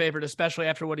 3-point favorite, especially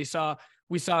after what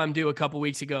we saw him do a couple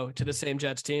weeks ago to the same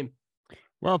Jets team.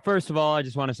 Well, first of all, I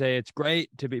just want to say it's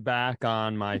great to be back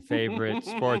on my favorite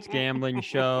sports gambling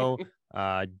show,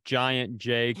 Giant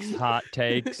Jake's Hot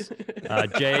Takes.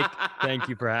 Jake, thank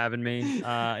you for having me.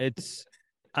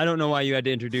 I don't know why you had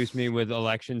to introduce me with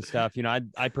election stuff.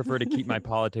 I prefer to keep my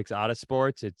politics out of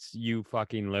sports. It's you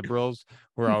fucking liberals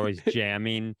who are always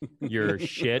jamming your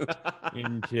shit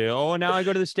into, now I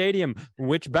go to the stadium.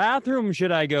 Which bathroom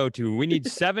should I go to? We need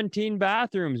 17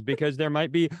 bathrooms because there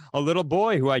might be a little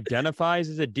boy who identifies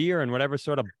as a deer and whatever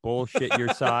sort of bullshit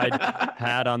your side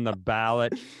had on the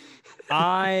ballot. So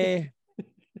I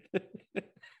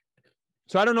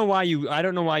don't know why you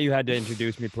had to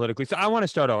introduce me politically. So I want to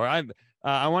start over.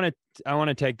 I want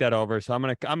to take that over. So I'm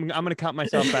gonna count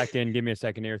myself back in. Give me a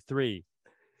second here. 3,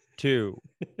 2,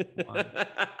 1.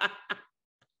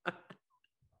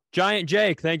 Giant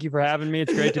Jake, thank you for having me.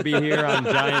 It's great to be here on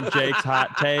Giant Jake's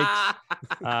Hot Takes,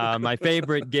 my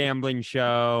favorite gambling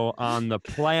show on the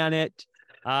planet.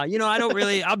 I'll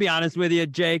be honest with you,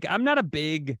 Jake. I'm not a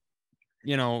big,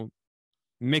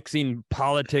 mixing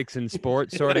politics and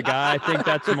sports sort of guy. I think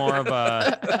that's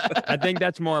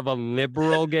more of a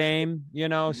liberal game,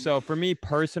 So for me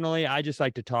personally, I just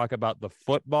like to talk about the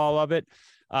football of it.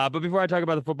 But before I talk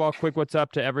about the football, quick what's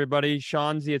up to everybody.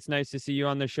 Shawnzy, it's nice to see you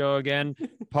on the show again.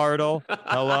 Partle,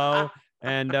 hello.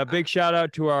 And a big shout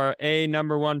out to our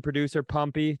number one producer,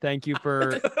 Pumpy. Thank you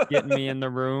for getting me in the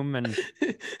room and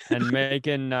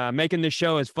making the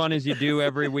show as fun as you do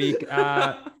every week.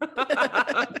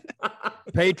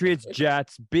 Patriots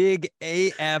Jets, big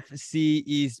AFC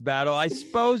East battle. I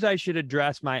suppose I should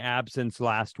address my absence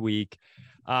last week.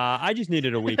 I just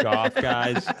needed a week off,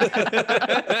 guys.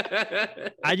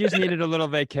 I just needed a little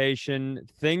vacation.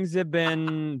 Things have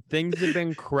been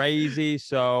crazy,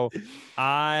 so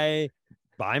I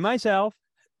by myself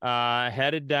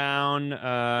headed down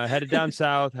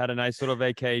south, had a nice little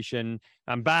vacation.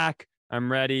 I'm back. I'm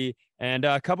ready. And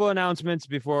a couple announcements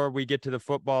before we get to the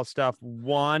football stuff.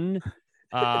 One,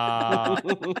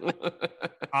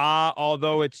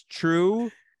 although it's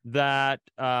true that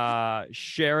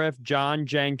Sheriff John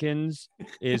Jenkins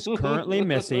is currently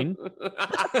missing,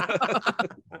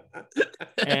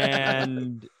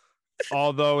 and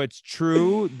although it's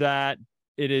true that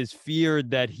it is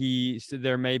feared that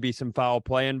there may be some foul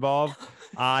play involved,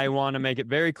 I want to make it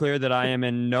very clear that I am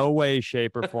in no way,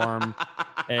 shape, or form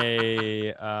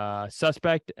a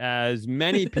suspect, as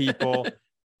many people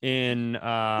in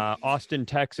Austin,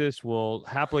 Texas will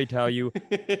happily tell you.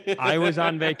 I was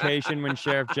on vacation when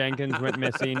Sheriff Jenkins went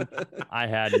missing. I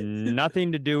had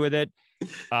nothing to do with it.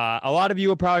 A lot of you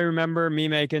will probably remember me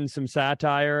making some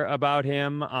satire about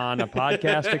him on a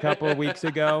podcast a couple of weeks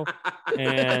ago.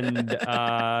 And,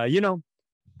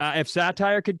 if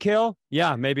satire could kill,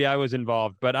 yeah, maybe I was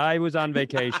involved, but I was on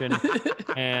vacation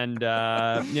and,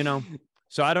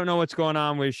 so I don't know what's going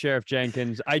on with Sheriff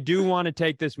Jenkins. I do want to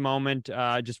take this moment,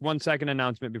 just 1 second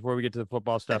announcement before we get to the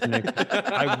football stuff, Nick.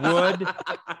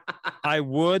 I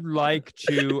would like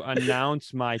to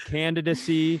announce my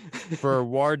candidacy for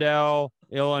Wardell,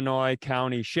 Illinois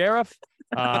County Sheriff.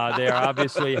 They are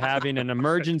obviously having an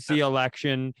emergency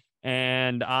election,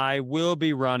 and I will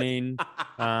be running.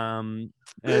 And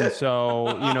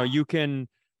so, you can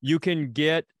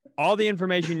get all the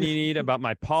information you need about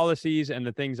my policies and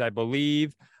the things I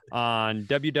believe on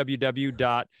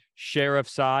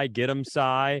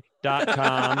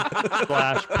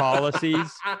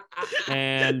www.sheriffsci.com/policies.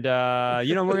 And,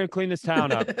 we're going to clean this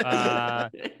town up.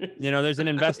 There's an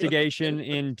investigation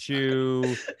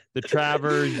into the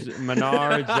Travers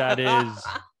Menards that is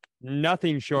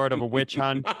nothing short of a witch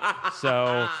hunt.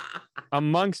 So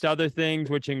amongst other things,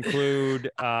 which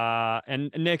include, and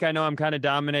Nick, I know I'm kind of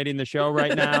dominating the show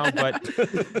right now,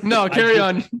 but no, carry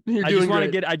on.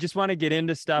 I just want to get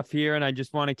into stuff here, and I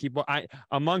just want to keep,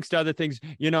 amongst other things,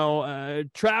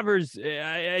 Travers,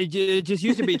 it just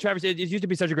used to be Travers. It used to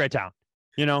be such a great town,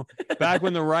 back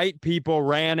when the right people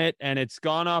ran it, and it's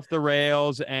gone off the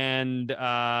rails. And,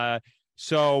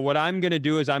 so what I'm going to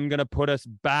do is I'm going to put us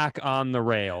back on the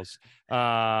rails.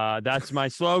 That's my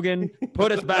slogan.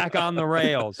 Put us back on the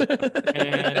rails.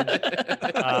 And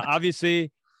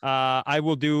obviously, I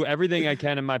will do everything I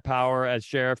can in my power as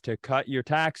sheriff to cut your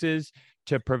taxes,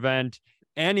 to prevent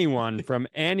anyone from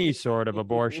any sort of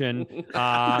abortion.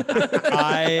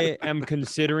 I am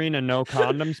considering a no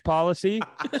condoms policy.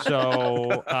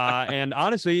 So, and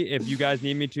honestly, if you guys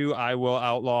need me to, I will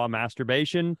outlaw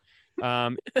masturbation.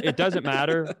 It doesn't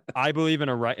matter. I believe in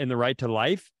the right to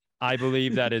life. I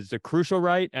believe that is a crucial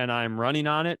right, and I'm running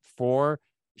on it for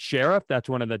sheriff. That's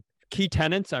one of the key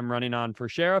tenets I'm running on for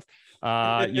sheriff.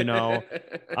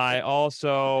 I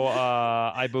also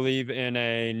I believe in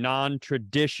a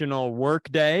non-traditional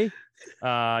work day.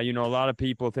 A lot of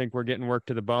people think we're getting worked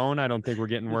to the bone. I don't think we're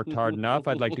getting worked hard enough.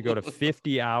 I'd like to go to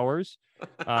 50 hours,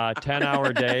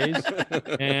 10-hour days.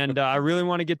 And I really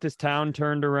want to get this town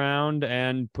turned around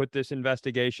and put this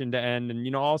investigation to end,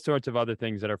 and, all sorts of other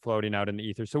things that are floating out in the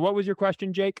ether. So what was your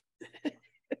question, Jake?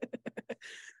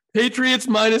 Patriots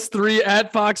 -3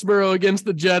 at Foxborough against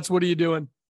the Jets. What are you doing?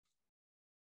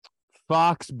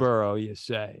 Foxborough, you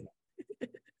say?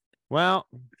 Well,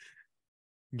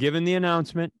 given the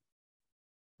announcement,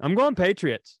 I'm going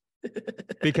Patriots,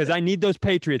 because I need those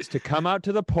Patriots to come out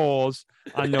to the polls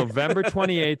on November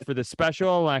 28th for the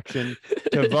special election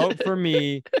to vote for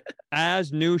me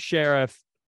as new sheriff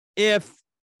if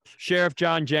Sheriff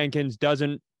John Jenkins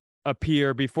doesn't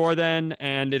appear before then.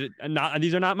 And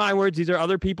these are not my words. These are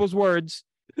other people's words.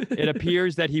 It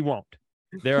appears that he won't.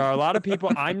 There are a lot of people.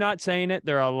 I'm not saying it.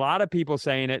 There are a lot of people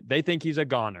saying it. They think he's a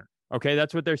goner. Okay,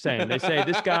 that's what they're saying. They say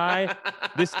this guy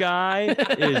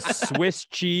is Swiss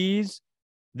cheese.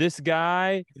 This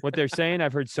guy, what they're saying,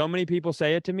 I've heard so many people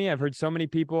say it to me. I've heard so many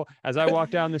people as I walk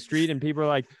down the street and people are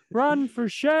like, run for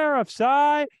sheriff, Si.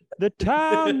 The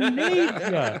town needs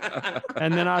you.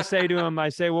 And then I say to them,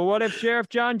 well, what if Sheriff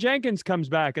John Jenkins comes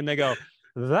back? And they go,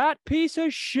 that piece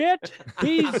of shit,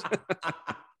 he's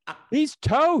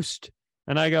toast.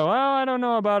 And I go, I don't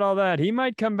know about all that. He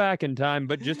might come back in time,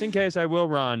 but just in case, I will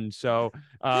run. So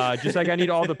just like I need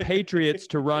all the Patriots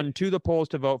to run to the polls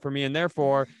to vote for me. And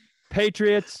therefore,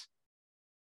 Patriots,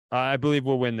 I believe,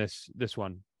 will win this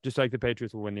one, just like the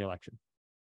Patriots will win the election.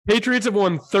 Patriots have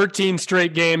won 13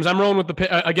 straight games. I'm rolling with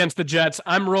against the Jets.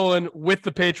 I'm rolling with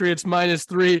the Patriots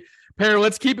 -3. Pear,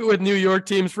 let's keep it with New York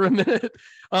teams for a minute.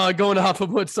 Going off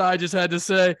of what Cy just had to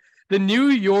say, the New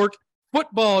York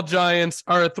Football Giants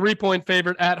are a 3-point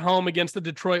favorite at home against the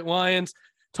Detroit Lions.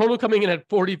 Total coming in at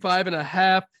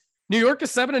 45.5. New York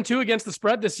is 7-2 against the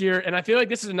spread this year, and I feel like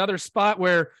this is another spot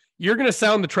where you're going to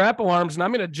sound the trap alarms, and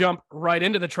I'm going to jump right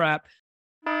into the trap.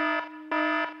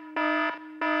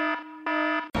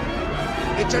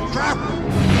 It's a trap.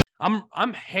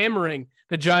 I'm hammering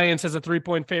the Giants as a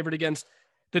 3-point favorite against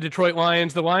the Detroit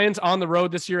Lions. The Lions on the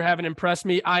road this year haven't impressed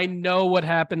me. I know what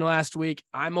happened last week.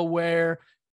 I'm aware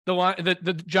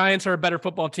the Giants are a better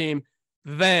football team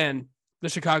than the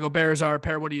Chicago Bears are.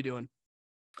 Pear, what are you doing?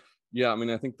 Yeah, I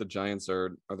mean, I think the Giants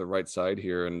are the right side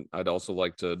here, and I'd also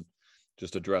like to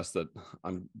just address that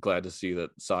I'm glad to see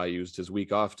that Cy used his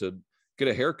week off to get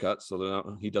a haircut so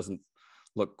that he doesn't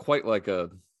look quite like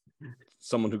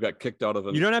someone who got kicked out of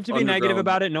an. You don't have to be negative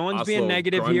about it. No one's being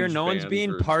negative here. No one's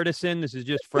being partisan. This is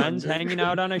just friends hanging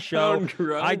out on a show.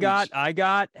 I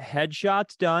got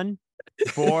headshots done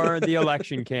for the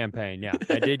election campaign. Yeah,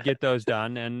 I did get those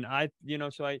done. And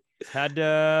so I had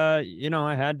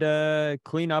to,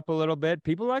 clean up a little bit.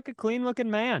 People like a clean looking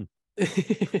man.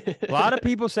 A lot of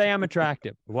people say I'm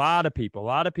attractive. A lot of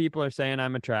people are saying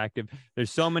I'm attractive.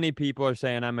 There's so many people are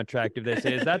saying I'm attractive. They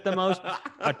say, is that the most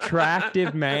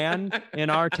attractive man in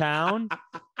our town?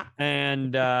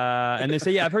 And they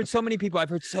say, yeah, I've heard so many people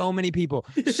have said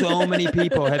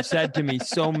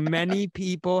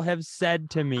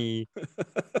to me,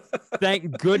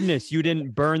 thank goodness you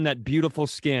didn't burn that beautiful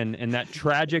skin in that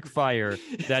tragic fire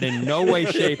that in no way,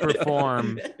 shape, or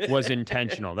form was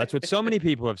intentional. That's what so many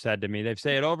people have said to me. They've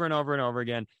said it over and over and over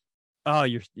again. Oh,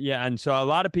 and so a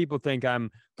lot of people think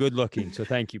I'm good looking. So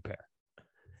thank you, Pear.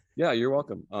 Yeah, you're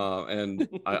welcome. And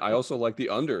I also like the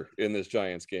under in this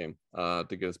Giants game to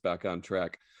get us back on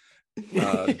track.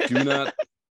 Do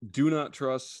not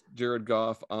trust Jared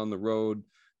Goff on the road.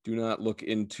 Do not look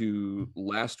into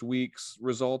last week's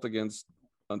result against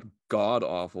a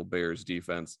god-awful Bears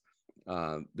defense.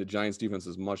 The Giants defense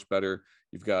is much better.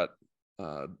 You've got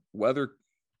weather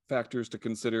factors to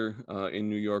consider in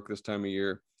New York this time of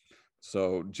year.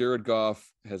 So Jared Goff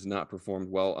has not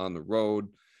performed well on the road.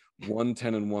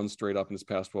 10-1 straight up in his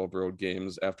past 12 road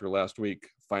games after last week,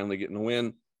 finally getting a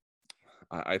win.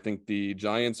 I think the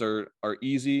Giants are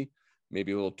easy,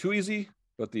 maybe a little too easy,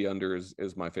 but the under is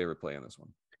my favorite play in this one.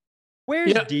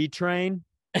 Where's D-Train?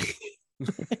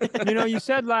 You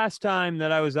said last time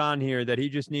that I was on here that he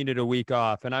just needed a week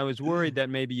off, and I was worried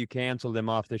that maybe you canceled him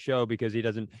off the show because he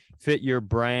doesn't fit your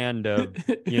brand of,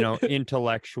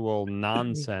 intellectual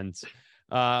nonsense.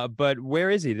 But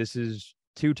where is he? This is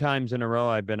 2 times in a row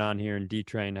I've been on here and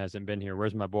D-Train hasn't been here.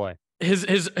 Where's my boy?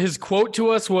 His quote to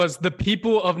us was, "The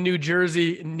people of New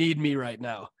Jersey need me right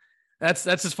now." That's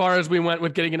as far as we went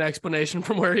with getting an explanation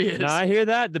from where he is. Now, I hear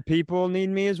that. The people need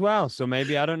me as well. So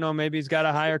maybe, I don't know, maybe he's got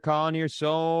a higher call in here.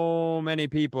 So many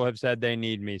people have said they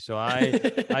need me. So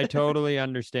I totally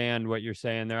understand what you're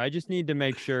saying there. I just need to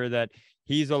make sure that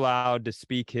he's allowed to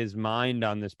speak his mind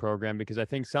on this program, because I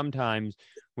think sometimes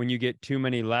when you get too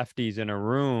many lefties in a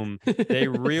room, they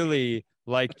really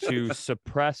like to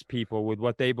suppress people with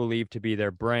what they believe to be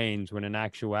their brains, when in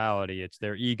actuality it's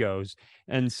their egos.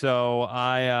 And so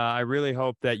I really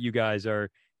hope that you guys are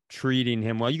treating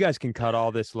him well. You guys can cut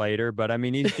all this later, but I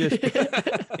mean, he's just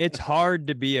it's hard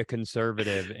to be a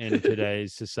conservative in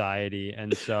today's society.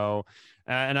 And so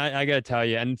and I gotta tell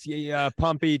you, and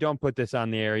Pumpy, don't put this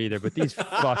on the air either, but these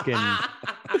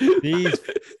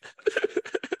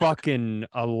fucking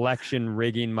election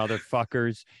rigging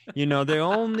motherfuckers. The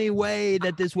only way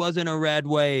that this wasn't a red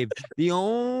wave, the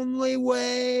only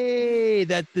way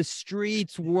that the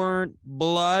streets weren't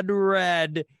blood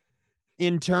red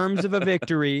in terms of a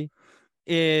victory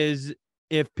is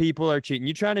if people are cheating.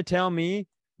 You trying to tell me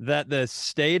that the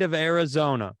state of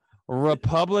Arizona,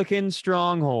 Republican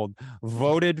stronghold,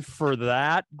 voted for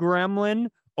that gremlin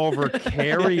over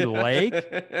Carrie Lake?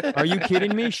 Are you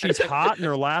kidding me? She's hot and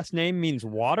her last name means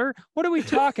water? What are we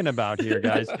talking about here,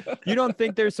 guys? You don't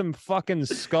think there's some fucking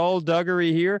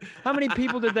skullduggery here? How many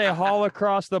people did they haul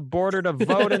across the border to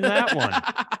vote in that one?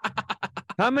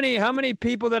 How many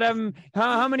people that haven't,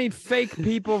 how many fake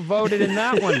people voted in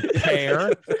that one,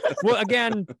 Pear? Well,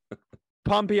 again,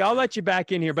 Pumpy, I'll let you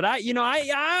back in here, but I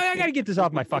got to get this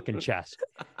off my fucking chest.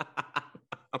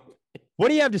 What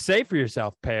do you have to say for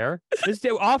yourself, Pear? This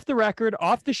is off the record,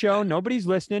 off the show. Nobody's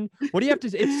listening. What do you have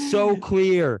to say? It's so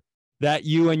clear that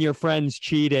you and your friends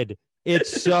cheated.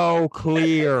 It's so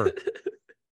clear.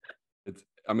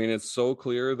 It's so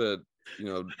clear that,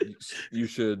 you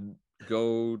should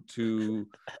go to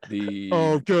the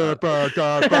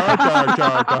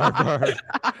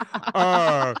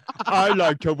I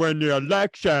like to win the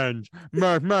elections.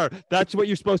 That's what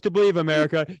you're supposed to believe,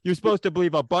 America. You're supposed to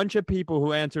believe a bunch of people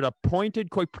who answered a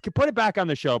pointed put it back on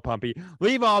the show, Pumpy.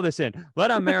 Leave all this in. Let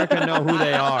America know who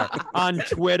they are. On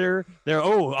Twitter, they're,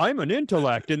 I'm an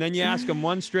intellect. And then you ask them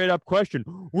one straight up question.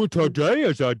 Well, today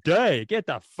is a day. Get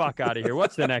the fuck out of here.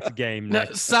 What's the next game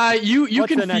next? Cy, you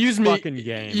confused me. Fucking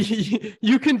game?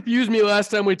 You confused me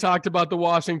last time we talked about the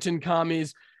Washington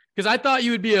commies, because I thought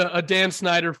you would be a Dan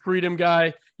Snyder freedom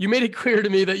guy. You made it clear to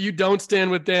me that you don't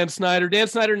stand with Dan Snyder. Dan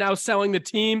Snyder now selling the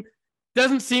team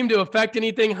doesn't seem to affect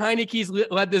anything. Heineke's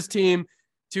led this team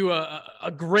to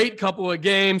a great couple of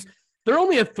games. They're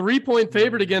only a 3-point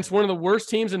favorite against one of the worst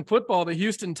teams in football, the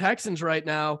Houston Texans right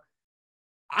now.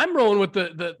 I'm rolling with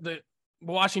the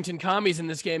Washington commies in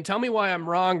this game. Tell me why I'm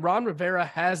wrong. Ron Rivera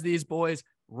has these boys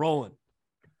rolling.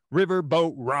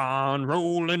 Riverboat Ron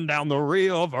rolling down the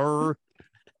river.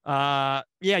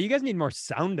 You guys need more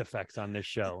sound effects on this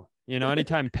show. You know,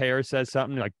 anytime Pear says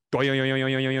something like something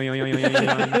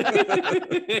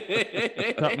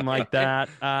like that.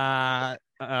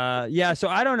 Yeah, so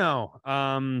I don't know.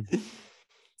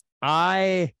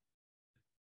 I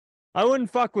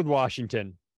wouldn't fuck with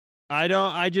Washington.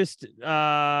 I just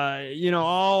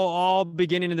all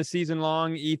beginning of the season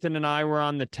long, Ethan and I were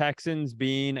on the Texans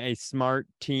being a smart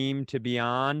team to be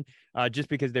on, just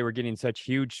because they were getting such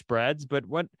huge spreads. But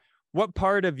what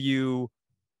part of you?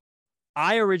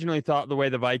 I originally thought the way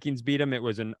the Vikings beat them, it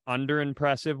was an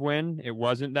under-impressive win. It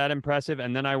wasn't that impressive.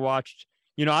 And then I watched,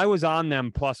 I was on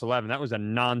them plus 11. That was a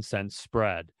nonsense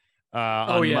spread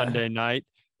on Monday night.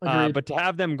 But to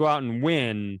have them go out and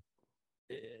win,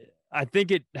 I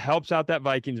think it helps out that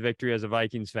Vikings victory as a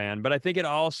Vikings fan. But I think it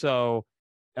also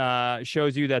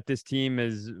shows you that this team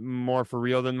is more for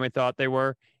real than we thought they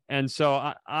were. And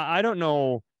so I don't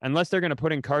know, unless they're going to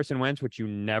put in Carson Wentz, which you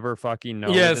never fucking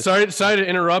know. Yeah, sorry to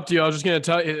interrupt you. I was just going to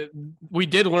tell you, we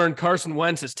did learn Carson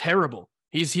Wentz is terrible.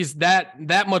 He's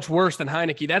that much worse than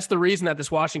Heineke. That's the reason that this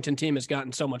Washington team has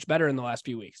gotten so much better in the last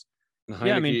few weeks.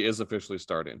 Heineke is officially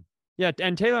starting. Yeah,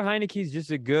 and Taylor Heineke's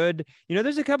just a good,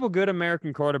 there's a couple good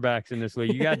American quarterbacks in this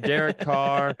league. You got Derek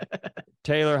Carr,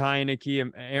 Taylor Heineke,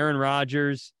 Aaron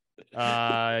Rodgers,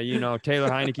 Taylor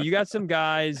Heineke. You got some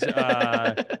guys,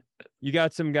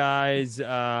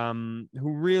 who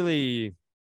really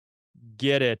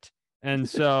get it. And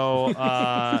so,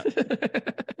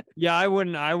 yeah, I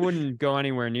wouldn't go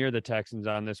anywhere near the Texans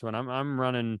on this one. I'm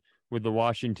running with the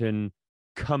Washington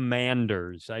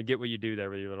Commanders. I get what you do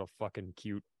there with your little fucking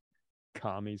cute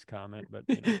commies comment, but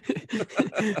Pear,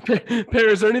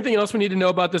 is there anything else we need to know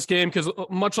about this game? Because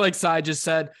much like Cy just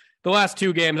said, the last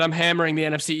two games, I'm hammering the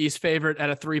NFC East favorite at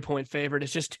a 3-point favorite.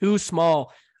 It's just too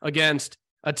small against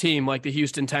a team like the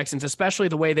Houston Texans, especially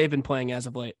the way they've been playing as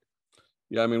of late.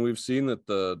 Yeah, I mean, we've seen that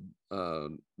the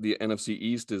NFC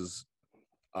East is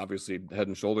obviously head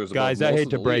and shoulders above guys. most I hate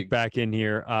of to the break league. back in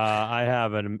here. I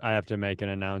have to make an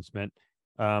announcement.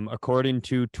 According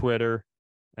to Twitter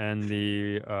and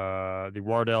the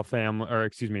Wardell family, or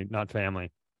excuse me, not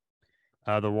family,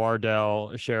 the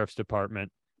Wardell Sheriff's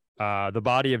Department, the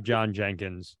body of John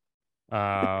Jenkins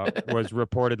was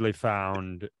reportedly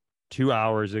found 2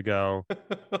 hours ago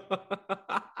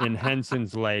in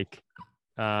Henson's Lake,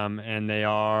 and they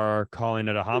are calling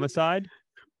it a homicide.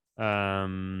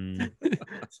 And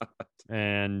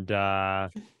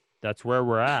that's where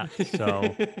we're at.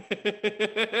 So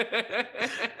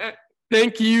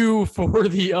thank you for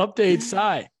the update,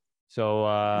 Cy.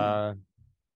 So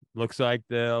looks like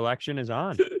the election is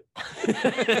on.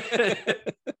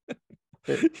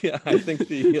 Yeah, I think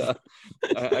the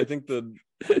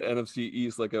NFC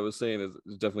East, like I was saying, is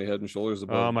definitely head and shoulders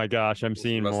above. Oh my gosh, I'm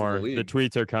seeing more. The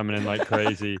tweets are coming in like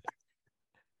crazy.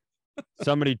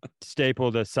 Somebody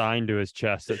stapled a sign to his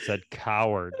chest that said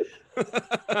 "coward."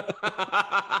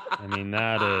 I mean,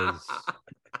 that is.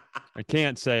 I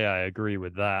can't say I agree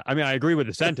with that. I mean, I agree with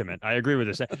the sentiment. I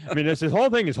mean, this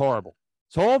whole thing is horrible.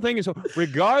 This whole thing is,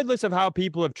 regardless of how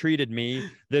people have treated me,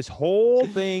 this whole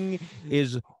thing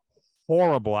is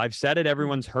horrible. I've said it.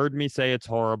 Everyone's heard me say it's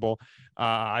horrible.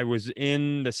 I was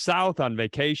in the South on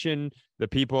vacation. The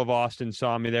people of Austin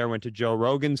saw me there, went to Joe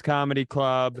Rogan's comedy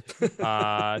club,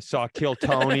 saw Kill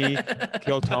Tony.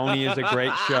 Kill Tony is a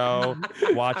great show.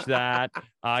 Watch that.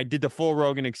 I did the full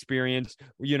Rogan experience,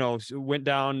 went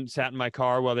down, sat in my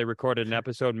car while they recorded an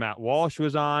episode. Matt Walsh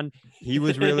was on. He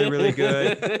was really, really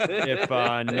good. If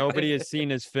nobody has seen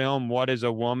his film, What is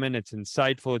a Woman? It's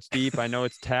insightful. It's deep. I know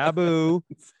it's taboo,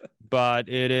 but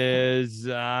it is,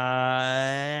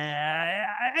 I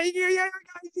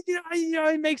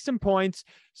make some points.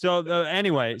 So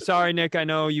anyway, sorry, Nick, I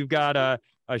know you've got a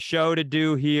show to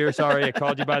do here. Sorry, I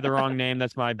called you by the wrong name.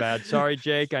 That's my bad. Sorry,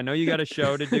 Jake. I know you got a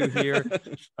show to do here.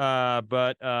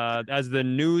 But as the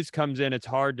news comes in, it's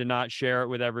hard to not share it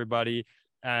with everybody,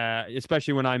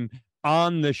 especially when I'm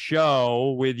on the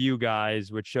show with you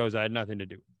guys, which shows I had nothing to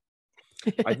do.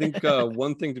 I think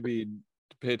one thing to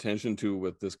pay attention to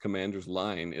with this Commanders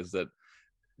line is that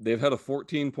they've had a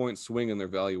 14-point swing in their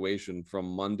valuation from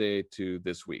Monday to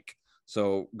this week.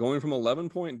 So going from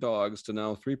 11-point dogs to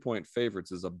now 3-point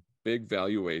favorites is a big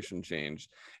valuation change.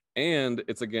 And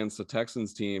it's against a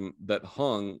Texans team that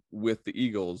hung with the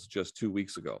Eagles just 2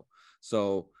 weeks ago.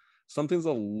 So something's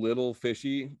a little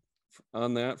fishy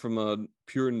on that from a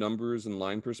pure numbers and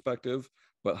line perspective.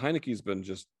 But Heineke's been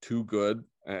just too good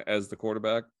as the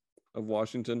quarterback of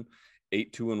Washington.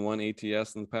 8-2-1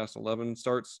 ATS in the past 11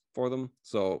 starts for them.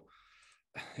 So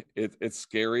it's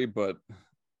scary, but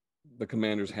the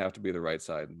Commanders have to be the right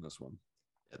side in this one.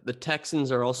 The Texans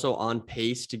are also on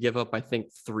pace to give up, I think,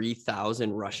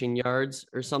 3,000 rushing yards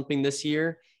or something this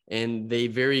year. And they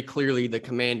very clearly, the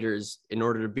Commanders, in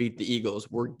order to beat the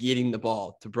Eagles, were getting the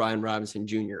ball to Brian Robinson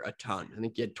Jr. a ton. I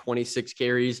think he had 26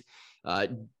 carries,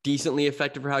 decently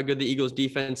effective for how good the Eagles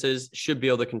defense is, should be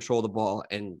able to control the ball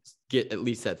and get at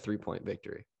least that 3-point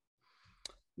victory.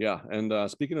 Yeah, and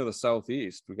speaking of the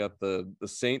Southeast, we got the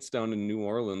Saints down in New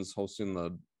Orleans hosting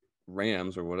the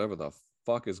Rams or whatever the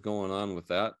fuck is going on with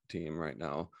that team right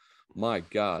now. My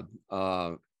God.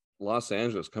 Los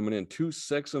Angeles coming in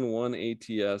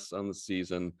 2-6-1 ATS on the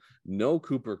season. No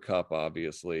Cooper Kupp,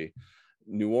 obviously.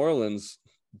 New Orleans,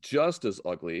 just as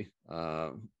ugly.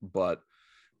 But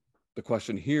the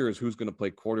question here is who's going to play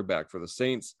quarterback for the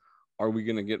Saints? Are we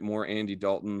going to get more Andy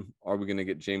Dalton? Are we going to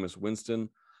get Jameis Winston?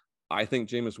 I think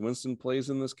Jameis Winston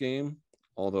plays in this game.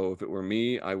 Although if it were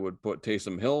me, I would put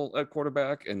Taysom Hill at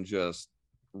quarterback and just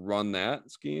run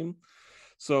that scheme.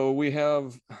 So we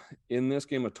have in this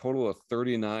game a total of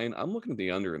 39. I'm looking at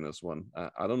the under in this one.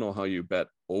 I don't know how you bet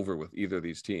over with either of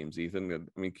these teams, Ethan.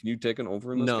 I mean, can you take an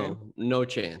over in this game? No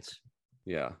chance.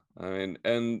 Yeah. I mean,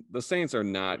 and the Saints are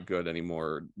not good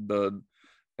anymore.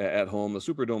 At home, the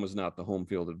Superdome is not the home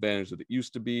field advantage that it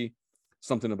used to be.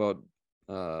 Something about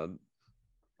Drew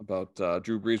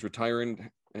Brees retiring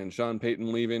and Sean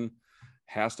Payton leaving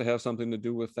has to have something to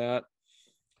do with that.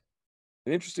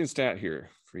 An interesting stat here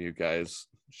for you guys.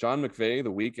 Sean McVay,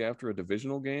 the week after a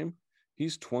divisional game,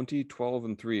 he's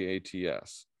 20-12-3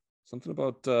 ATS. Something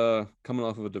about coming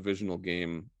off of a divisional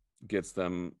game gets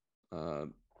them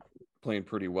playing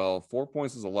pretty well. 4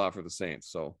 points is a lot for the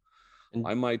Saints. So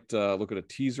I might look at a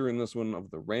teaser in this one of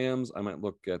the Rams. I might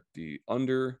look at the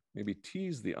under, maybe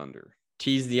tease the under.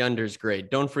 Tease the under is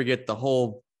great. Don't forget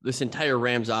this entire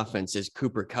Rams offense is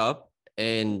Cooper Kupp.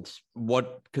 And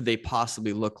what could they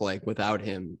possibly look like without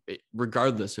him,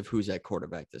 regardless of who's at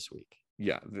quarterback this week?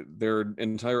 Yeah, their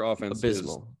entire offense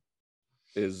abysmal.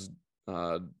 is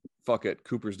fuck it,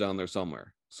 Cooper's down there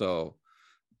somewhere. So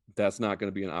that's not going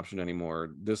to be an option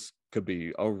anymore. This could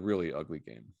be a really ugly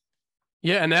game.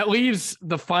 Yeah, and that leaves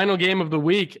the final game of the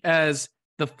week as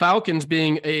the Falcons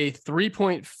being a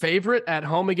 3-point favorite at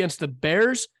home against the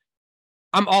Bears.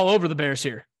 I'm all over the Bears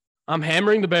here. I'm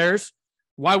hammering the Bears.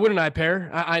 Why wouldn't I pair?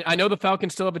 I know the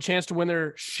Falcons still have a chance to win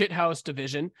their shithouse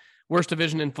division, worst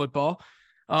division in football.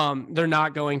 They're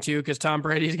not going to because Tom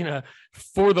Brady is going to,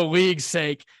 for the league's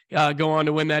sake, go on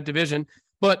to win that division.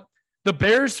 But the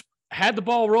Bears had the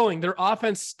ball rolling. Their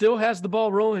offense still has the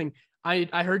ball rolling.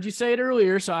 I heard you say it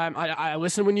earlier, so I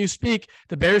listen when you speak.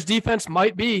 The Bears defense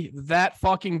might be that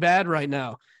fucking bad right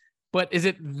now. But is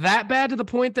it that bad to the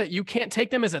point that you can't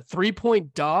take them as a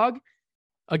 3-point dog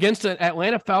against an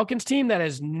Atlanta Falcons team that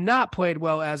has not played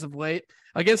well as of late,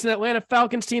 against an Atlanta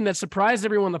Falcons team that surprised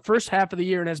everyone the first half of the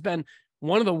year and has been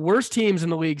one of the worst teams in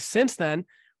the league since then,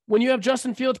 when you have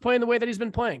Justin Fields playing the way that he's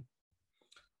been playing?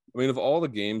 I mean, of all the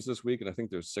games this week, and I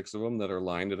think there's 6 of them that are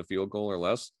lined at a field goal or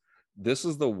less, this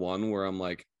is the one where I'm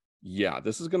like, yeah,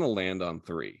 this is going to land on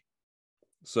 3.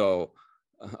 So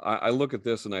I look at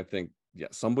this and I think, yeah,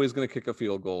 somebody's going to kick a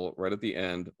field goal right at the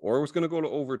end, or it's going to go to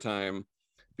overtime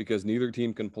because neither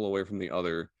team can pull away from the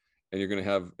other. And you're going to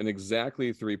have an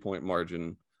exactly 3-point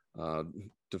margin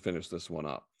to finish this one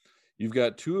up. You've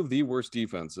got 2 of the worst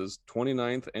defenses,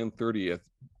 29th and 30th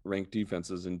ranked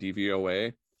defenses in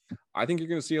DVOA. I think you're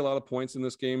going to see a lot of points in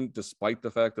this game, despite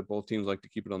the fact that both teams like to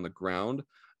keep it on the ground.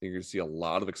 I think you're going to see a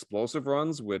lot of explosive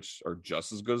runs, which are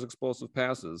just as good as explosive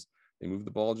passes. They move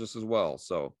the ball just as well.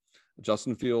 So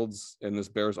Justin Fields and this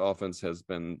Bears offense has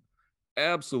been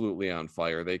absolutely on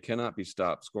fire. They cannot be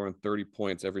stopped, scoring 30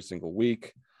 points every single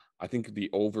week. I think the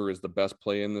over is the best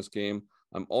play in this game.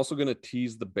 I'm also going to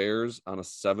tease the Bears on a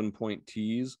 7-point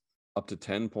tease up to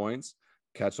 10 points,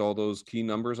 catch all those key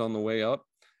numbers on the way up.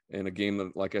 In a game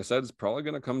that, like I said, is probably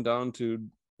going to come down to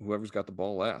whoever's got the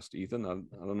ball last. Ethan,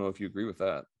 I don't know if you agree with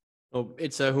that. Oh,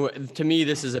 to me,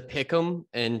 this is a pick 'em.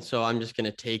 And so I'm just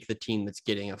going to take the team that's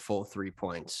getting a full 3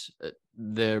 points.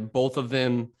 They're both of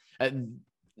them.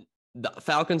 The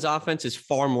Falcons offense is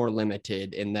far more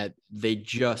limited in that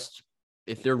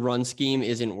if their run scheme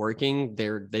isn't working,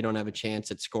 they don't have a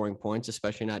chance at scoring points,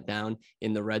 especially not down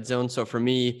in the red zone. So for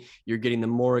me, you're getting the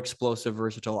more explosive,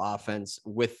 versatile offense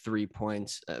with 3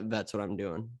 points. That's what I'm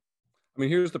doing. I mean,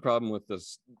 here's the problem with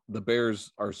this. The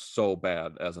Bears are so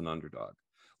bad as an underdog.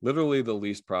 Literally the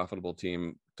least profitable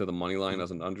team to the money line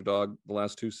as an underdog the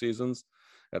last 2 seasons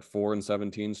at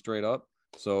 4-17 straight up.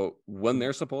 So when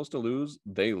they're supposed to lose,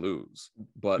 they lose.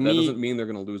 But that doesn't mean they're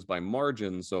going to lose by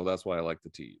margin. So that's why I like the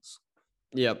tease.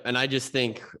 Yep. And I just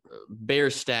think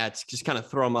Bears stats just kind of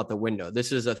throw them out the window.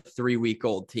 This is a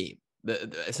 3-week-old team.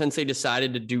 Since they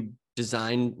decided to do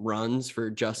design runs for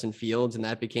Justin Fields and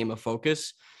that became a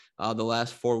focus, the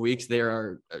last 4 weeks, they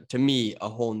are, to me, a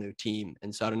whole new team.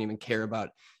 And so I don't even care about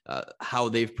how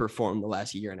they've performed the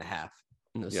last year and a half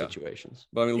in those situations.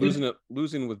 But I mean,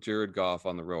 losing with Jared Goff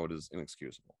on the road is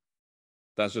inexcusable.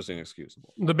 That's just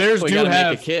inexcusable. The Bears do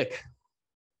have a kick.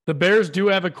 The Bears do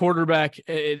have a quarterback,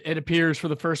 it appears, for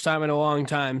the first time in a long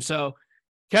time. So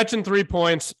catching 3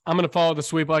 points, I'm going to follow the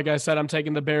sweep. Like I said, I'm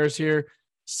taking the Bears here.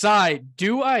 Cy,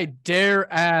 do I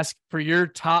dare ask for your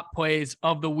top plays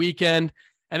of the weekend?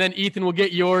 And then Ethan, we'll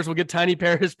get yours. We'll get Tiny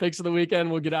Paris picks of the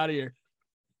weekend. We'll get out of here.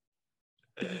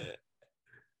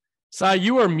 Cy,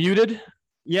 you are muted.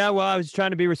 Yeah, well, I was trying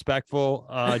to be respectful,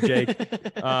 Jake.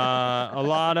 A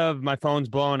lot of my phone's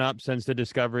blowing up since the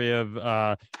discovery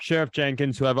of Sheriff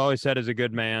Jenkins, who I've always said is a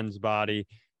good man's body.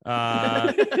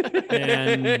 And,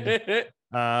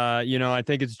 I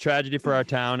think it's a tragedy for our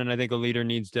town, and I think a leader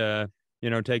needs to,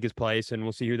 take his place, and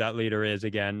we'll see who that leader is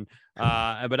again.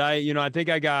 But I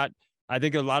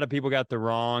think a lot of people got the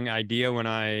wrong idea when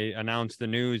I announced the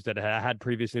news that had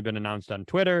previously been announced on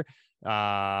Twitter.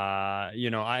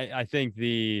 I think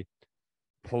the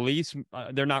police,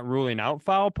 they're not ruling out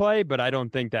foul play, but I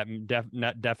don't think that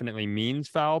definitely means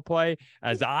foul play.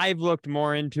 As I've looked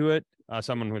more into it,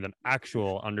 someone with an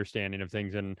actual understanding of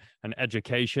things and an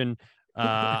education,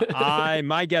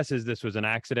 my guess is this was an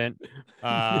accident.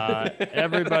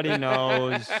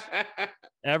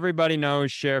 Everybody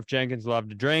knows Sheriff Jenkins loved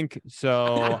to drink.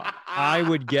 So I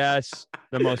would guess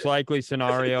the most likely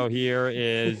scenario here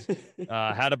is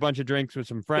had a bunch of drinks with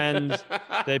some friends.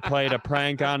 They played a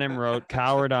prank on him, wrote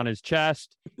coward on his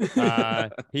chest.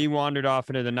 He wandered off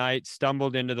into the night,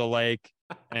 stumbled into the lake.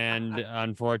 And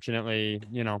unfortunately,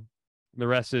 the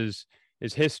rest is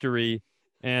history.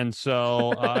 And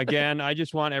so, again, I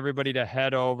just want everybody to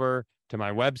head over to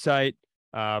my website,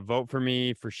 vote for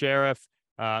me for sheriff.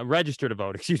 Register to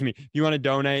vote. Excuse me. If you want to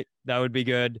donate, that would be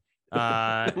good.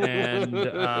 I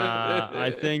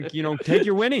think, take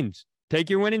your winnings. Take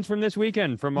your winnings from this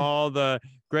weekend, from all the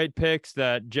great picks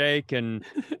that Jake and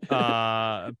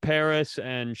Paris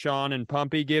and Sean and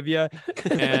Pumpy give you,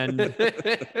 and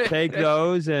take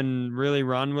those and really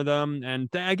run with them. And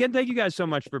again, thank you guys so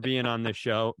much for being on this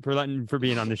show, for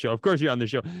being on the show. Of course, you're on the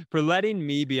show, for letting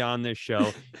me be on this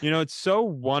show. It's so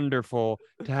wonderful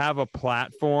to have a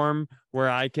platform where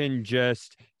I can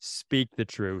just speak the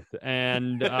truth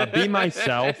and be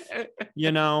myself,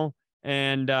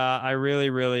 and I really,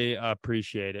 really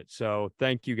appreciate it. So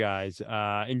thank you guys.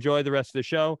 Enjoy the rest of the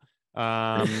show.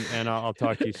 And I'll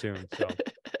talk to you soon. So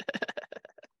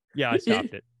yeah, I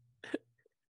stopped it.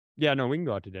 Yeah, no, we can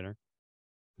go out to dinner.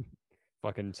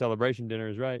 Fucking celebration dinner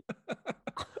is right.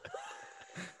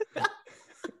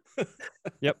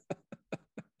 Yep.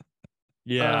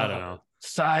 Yeah, I don't know.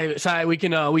 Cy, we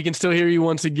can still hear you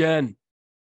once again.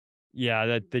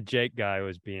 Yeah, the Jake guy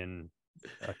was being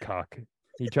a cock.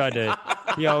 He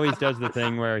always does the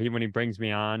thing where when he brings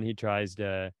me on, he tries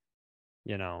to,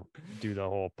 do the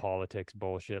whole politics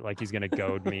bullshit. Like he's going to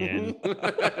goad me in.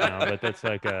 But that's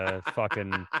like a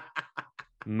fucking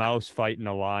mouse fighting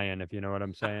a lion, if you know what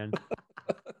I'm saying.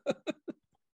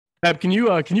 Pep, can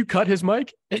you cut his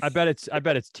mic? I bet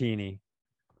it's teeny.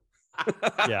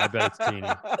 Yeah, I bet it's teeny.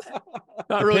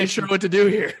 Not really sure what to do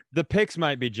here. The picks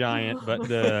might be giant, but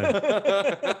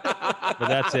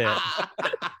that's it.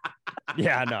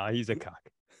 Yeah, no, he's a cock.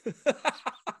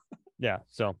 Yeah,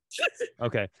 so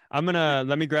okay.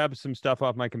 Let me grab some stuff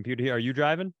off my computer here. Are you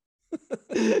driving?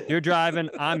 You're driving,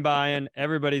 I'm buying,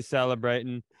 everybody's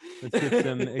celebrating. Let's get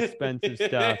some expensive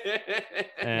stuff.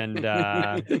 And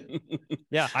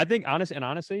yeah, I think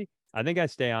honestly, I think I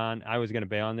stay on. I was gonna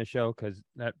bail on this show because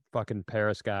that fucking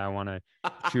Paris guy, I want to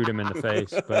shoot him in the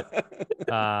face.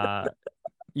 But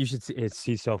you should see.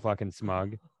 He's so fucking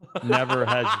smug. Never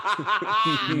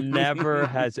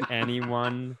has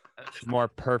anyone more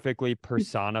perfectly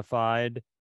personified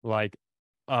like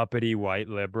uppity white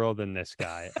liberal than this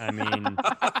guy. I mean,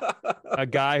 a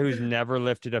guy who's never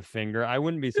lifted a finger. I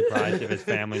wouldn't be surprised if his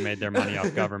family made their money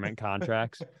off government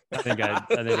contracts. I think I've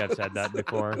said that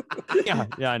before. Yeah,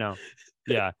 I know.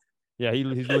 Yeah. He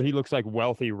looks like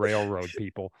wealthy railroad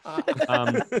people.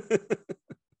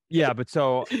 Yeah, but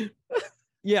so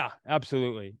yeah,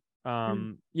 absolutely.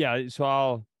 Yeah, so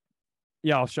I'll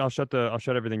shut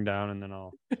everything down and then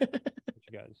I'll let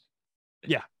you guys.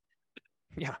 Yeah,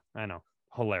 I know.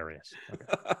 Hilarious. Okay.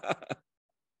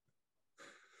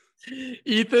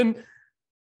 Ethan,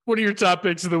 what are your top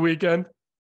picks of the weekend?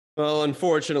 Well,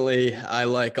 unfortunately, I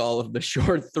like all of the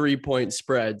short 3-point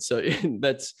spreads. So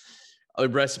that's a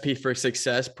recipe for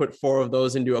success. Put 4 of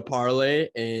those into a parlay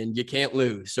and you can't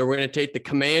lose. So we're going to take the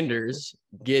Commanders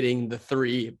getting the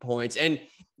 3 points. And,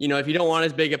 if you don't want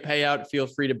as big a payout, feel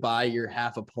free to buy your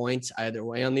half a points either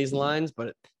way on these lines,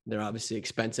 but they're obviously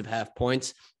expensive half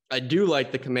points. I do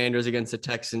like the Commanders against the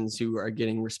Texans, who are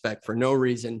getting respect for no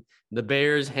reason. The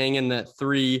Bears hanging that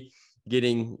 3,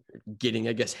 getting,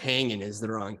 I guess hanging is the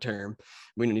wrong term.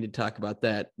 We don't need to talk about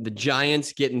that. The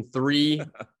Giants getting 3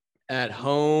 at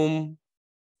home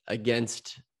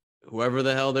against whoever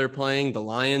the hell they're playing, the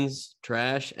Lions,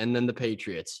 trash, and then the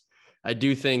Patriots. I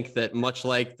do think that much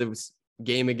like the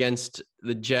game against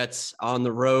the Jets on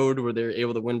the road, where they're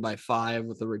able to win by 5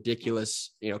 with a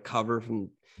ridiculous, cover from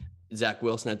Zach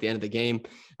Wilson at the end of the game,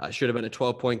 should have been a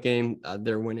 12-point game.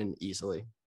 They're winning easily.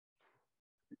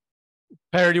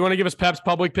 Perry, do you want to give us Pep's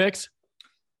public picks?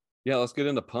 Yeah, let's get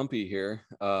into Pumpy here.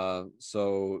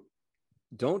 So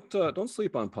don't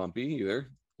sleep on Pumpy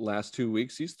either. Last 2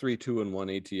 weeks, he's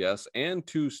 3-2-1 ATS and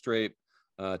 2 straight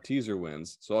teaser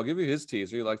wins. So I'll give you his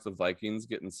teaser. He likes the Vikings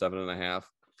getting 7.5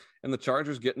 and the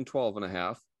Chargers getting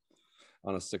 12.5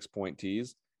 on a 6-point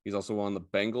tease. He's also on the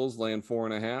Bengals laying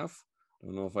 4.5.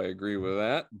 Don't know if I agree with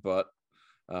that, but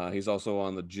he's also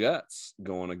on the Jets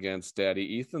going against Daddy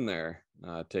Ethan there,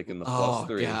 taking the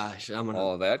 +3. Gosh,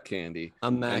 all of that candy.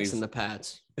 I'm maxing the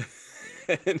Pats.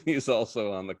 And he's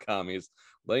also on the Commies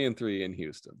laying 3 in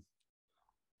Houston.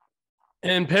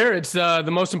 And Perry, it's the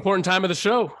most important time of the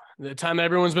show, the time that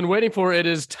everyone's been waiting for. It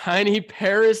is Tiny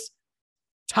Paris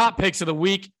top picks of the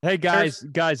week. Hey guys,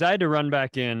 I had to run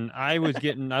back in. I was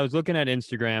looking at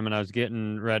Instagram and I was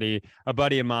getting ready. A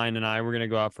buddy of mine and I were going to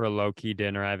go out for a low key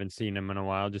dinner. I haven't seen him in a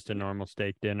while, just a normal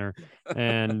steak dinner.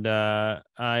 And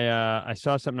I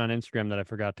saw something on Instagram that I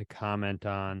forgot to comment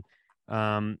on.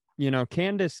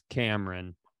 Candace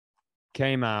Cameron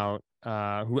came out,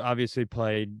 who obviously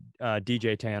played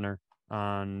DJ Tanner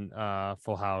on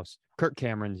Full House. Kirk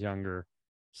Cameron's younger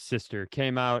sister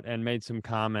came out and made some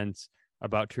comments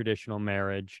about traditional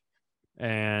marriage,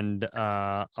 and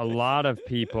a lot of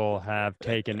people have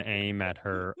taken aim at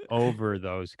her over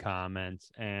those comments.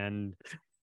 And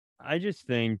I just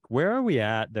think, where are we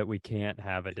at that we can't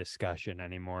have a discussion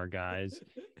anymore, guys?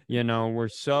 We're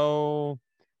so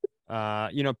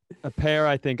a pair.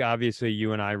 I think obviously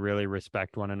you and I really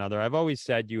respect one another. I've always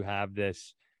said you have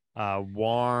this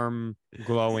warm,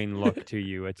 glowing look to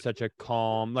you. It's such a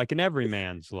calm, like an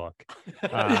everyman's look.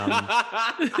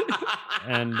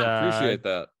 And appreciate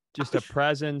that. Just a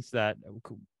presence that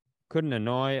couldn't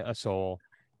annoy a soul.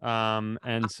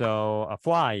 And so a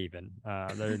fly even,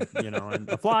 and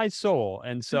a fly's soul.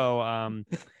 And so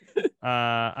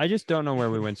I just don't know where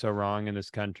we went so wrong in this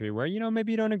country, where,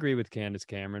 maybe you don't agree with Candace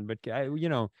Cameron, but do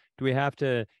we have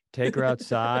to take her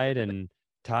outside and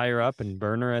tie her up and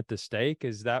burn her at the stake?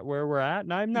 Is that where we're at?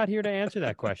 And I'm not here to answer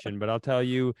that question, but I'll tell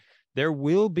you, there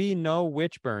will be no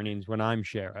witch burnings when I'm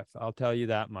sheriff. I'll tell you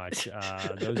that much.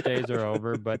 Those days are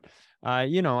over. But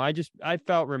I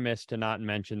felt remiss to not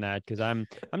mention that, because I'm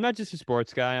not just a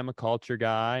sports guy. I'm a culture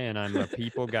guy, and I'm a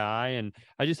people guy, and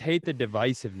I just hate the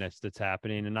divisiveness that's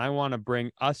happening. And I want to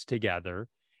bring us together.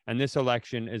 And this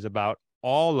election is about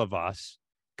all of us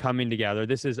coming together.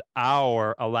 This is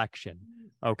our election.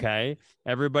 Okay.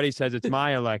 Everybody says it's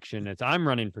my election. I'm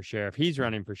running for sheriff. He's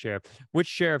running for sheriff. Which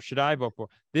sheriff should I vote for?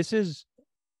 This is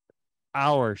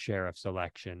our sheriff's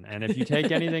election. And if you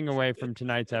take anything away from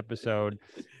tonight's episode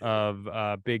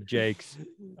of Big Jake's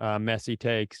messy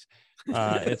takes,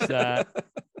 it's that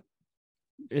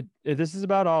this is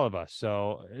about all of us.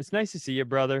 So it's nice to see you,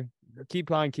 brother.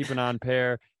 Keep on keeping on,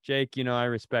 pair. Jake, I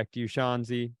respect you.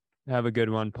 Shanzi, have a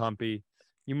good one. Pumpy,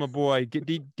 you my boy. Get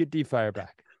D-Fire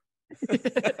back.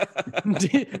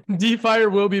 D-Fire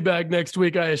will be back next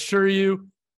week, I assure you.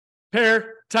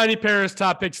 Tiny Paris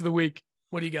top picks of the week.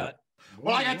 What do you got?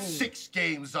 Well, I got 6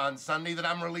 games on Sunday that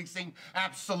I'm releasing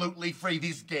absolutely free.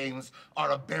 These games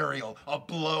are a burial, a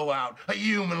blowout, a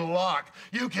human lock.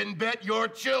 You can bet your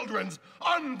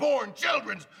unborn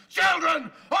children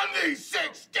on these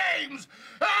 6 games.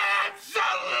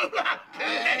 Absolutely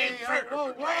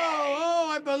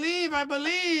I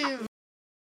believe.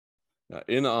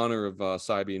 In honor of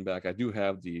Cy being back, I do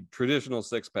have the traditional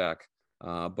 6-pack,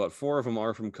 but 4 of them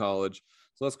are from college.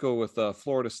 So let's go with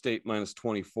Florida State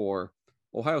 -24,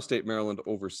 Ohio State, Maryland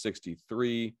over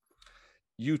 63,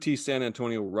 UT San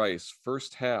Antonio Rice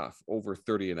first half over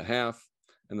 30.5,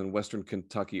 and then Western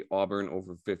Kentucky Auburn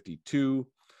over 52.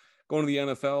 Going to the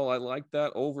NFL, I like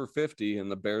that over 50, and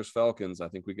the Bears Falcons. I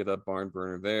think we get that barn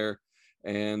burner there.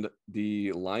 And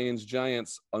the Lions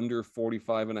Giants under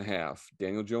 45.5.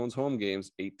 Daniel Jones home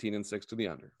games 18-6 to the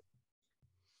under.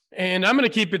 And I'm going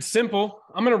to keep it simple.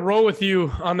 I'm going to roll with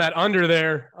you on that under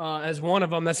there as one of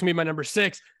them. That's going to be my number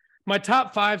 6. My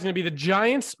top 5 is going to be the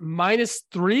Giants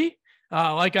 -3.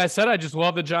 Like I said, I just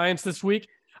love the Giants this week.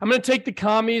 I'm going to take the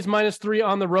Commies -3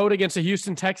 on the road against a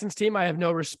Houston Texans team I have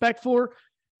no respect for.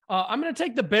 I'm going to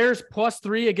take the Bears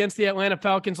 +3 against the Atlanta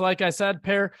Falcons. Like I said,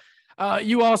 Pear,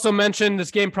 you also mentioned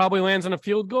this game probably lands on a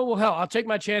field goal. Well, hell, I'll take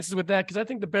my chances with that because I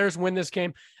think the Bears win this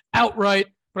game outright,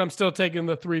 but I'm still taking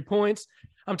the 3 points.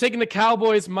 I'm taking the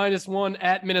Cowboys -1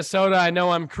 at Minnesota. I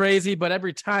know I'm crazy, but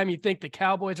every time you think the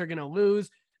Cowboys are going to lose,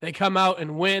 they come out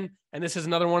and win, and this is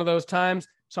another one of those times.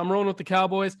 So I'm rolling with the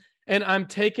Cowboys, and I'm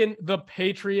taking the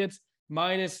Patriots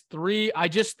 -3. I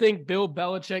just think Bill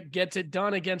Belichick gets it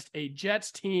done against a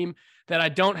Jets team that I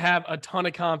don't have a ton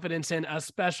of confidence in,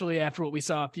 especially after what we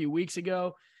saw a few weeks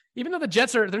ago. Even though the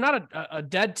Jets they're not a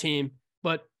dead team,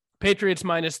 but Patriots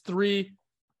 -3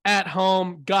 at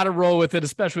home. Got to roll with it,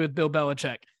 especially with Bill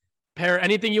Belichick. Pear,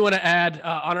 anything you want to add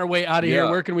on our way out of here?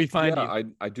 Where can we find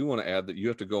you? I do want to add that you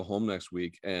have to go home next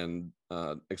week and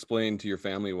explain to your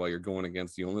family why you're going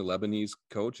against the only Lebanese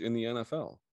coach in the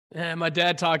NFL. Yeah, my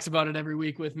dad talks about it every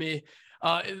week with me.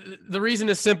 The reason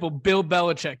is simple. Bill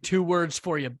Belichick. 2 words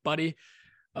for you, buddy.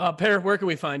 Pear, where can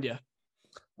we find you?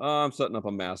 I'm setting up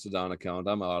a Mastodon account.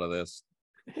 I'm out of this.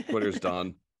 Twitter's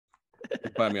done.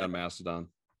 Find me on Mastodon.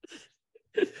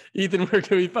 Ethan, where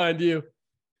can we find you?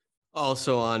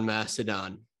 Also on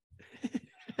Mastodon.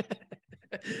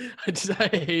 I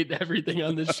hate everything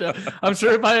on this show. I'm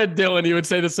sure if I had Dylan, he would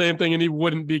say the same thing and he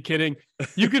wouldn't be kidding.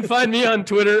 You can find me on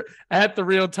Twitter at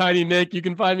 @TheRealTinyNick. You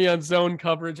can find me on Zone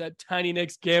Coverage at Tiny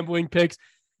Nick's Gambling Picks.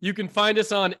 You can find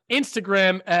us on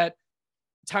Instagram at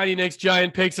Tiny Nick's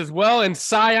Giant Picks as well. And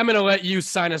Cy, I'm going to let you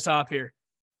sign us off here.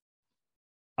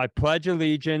 I pledge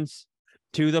allegiance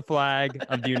to the flag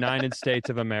of the United States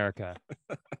of America.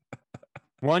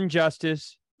 One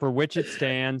justice for which it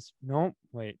stands. No,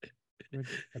 wait.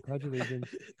 I pledge allegiance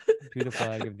to the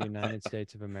flag of the United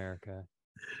States of America,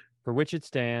 for which it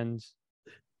stands,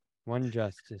 one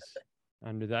justice.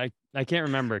 Under the, I can't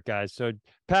remember it, guys. So,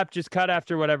 Pep, just cut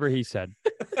after whatever he said.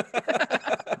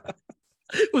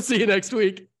 We'll see you next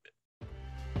week.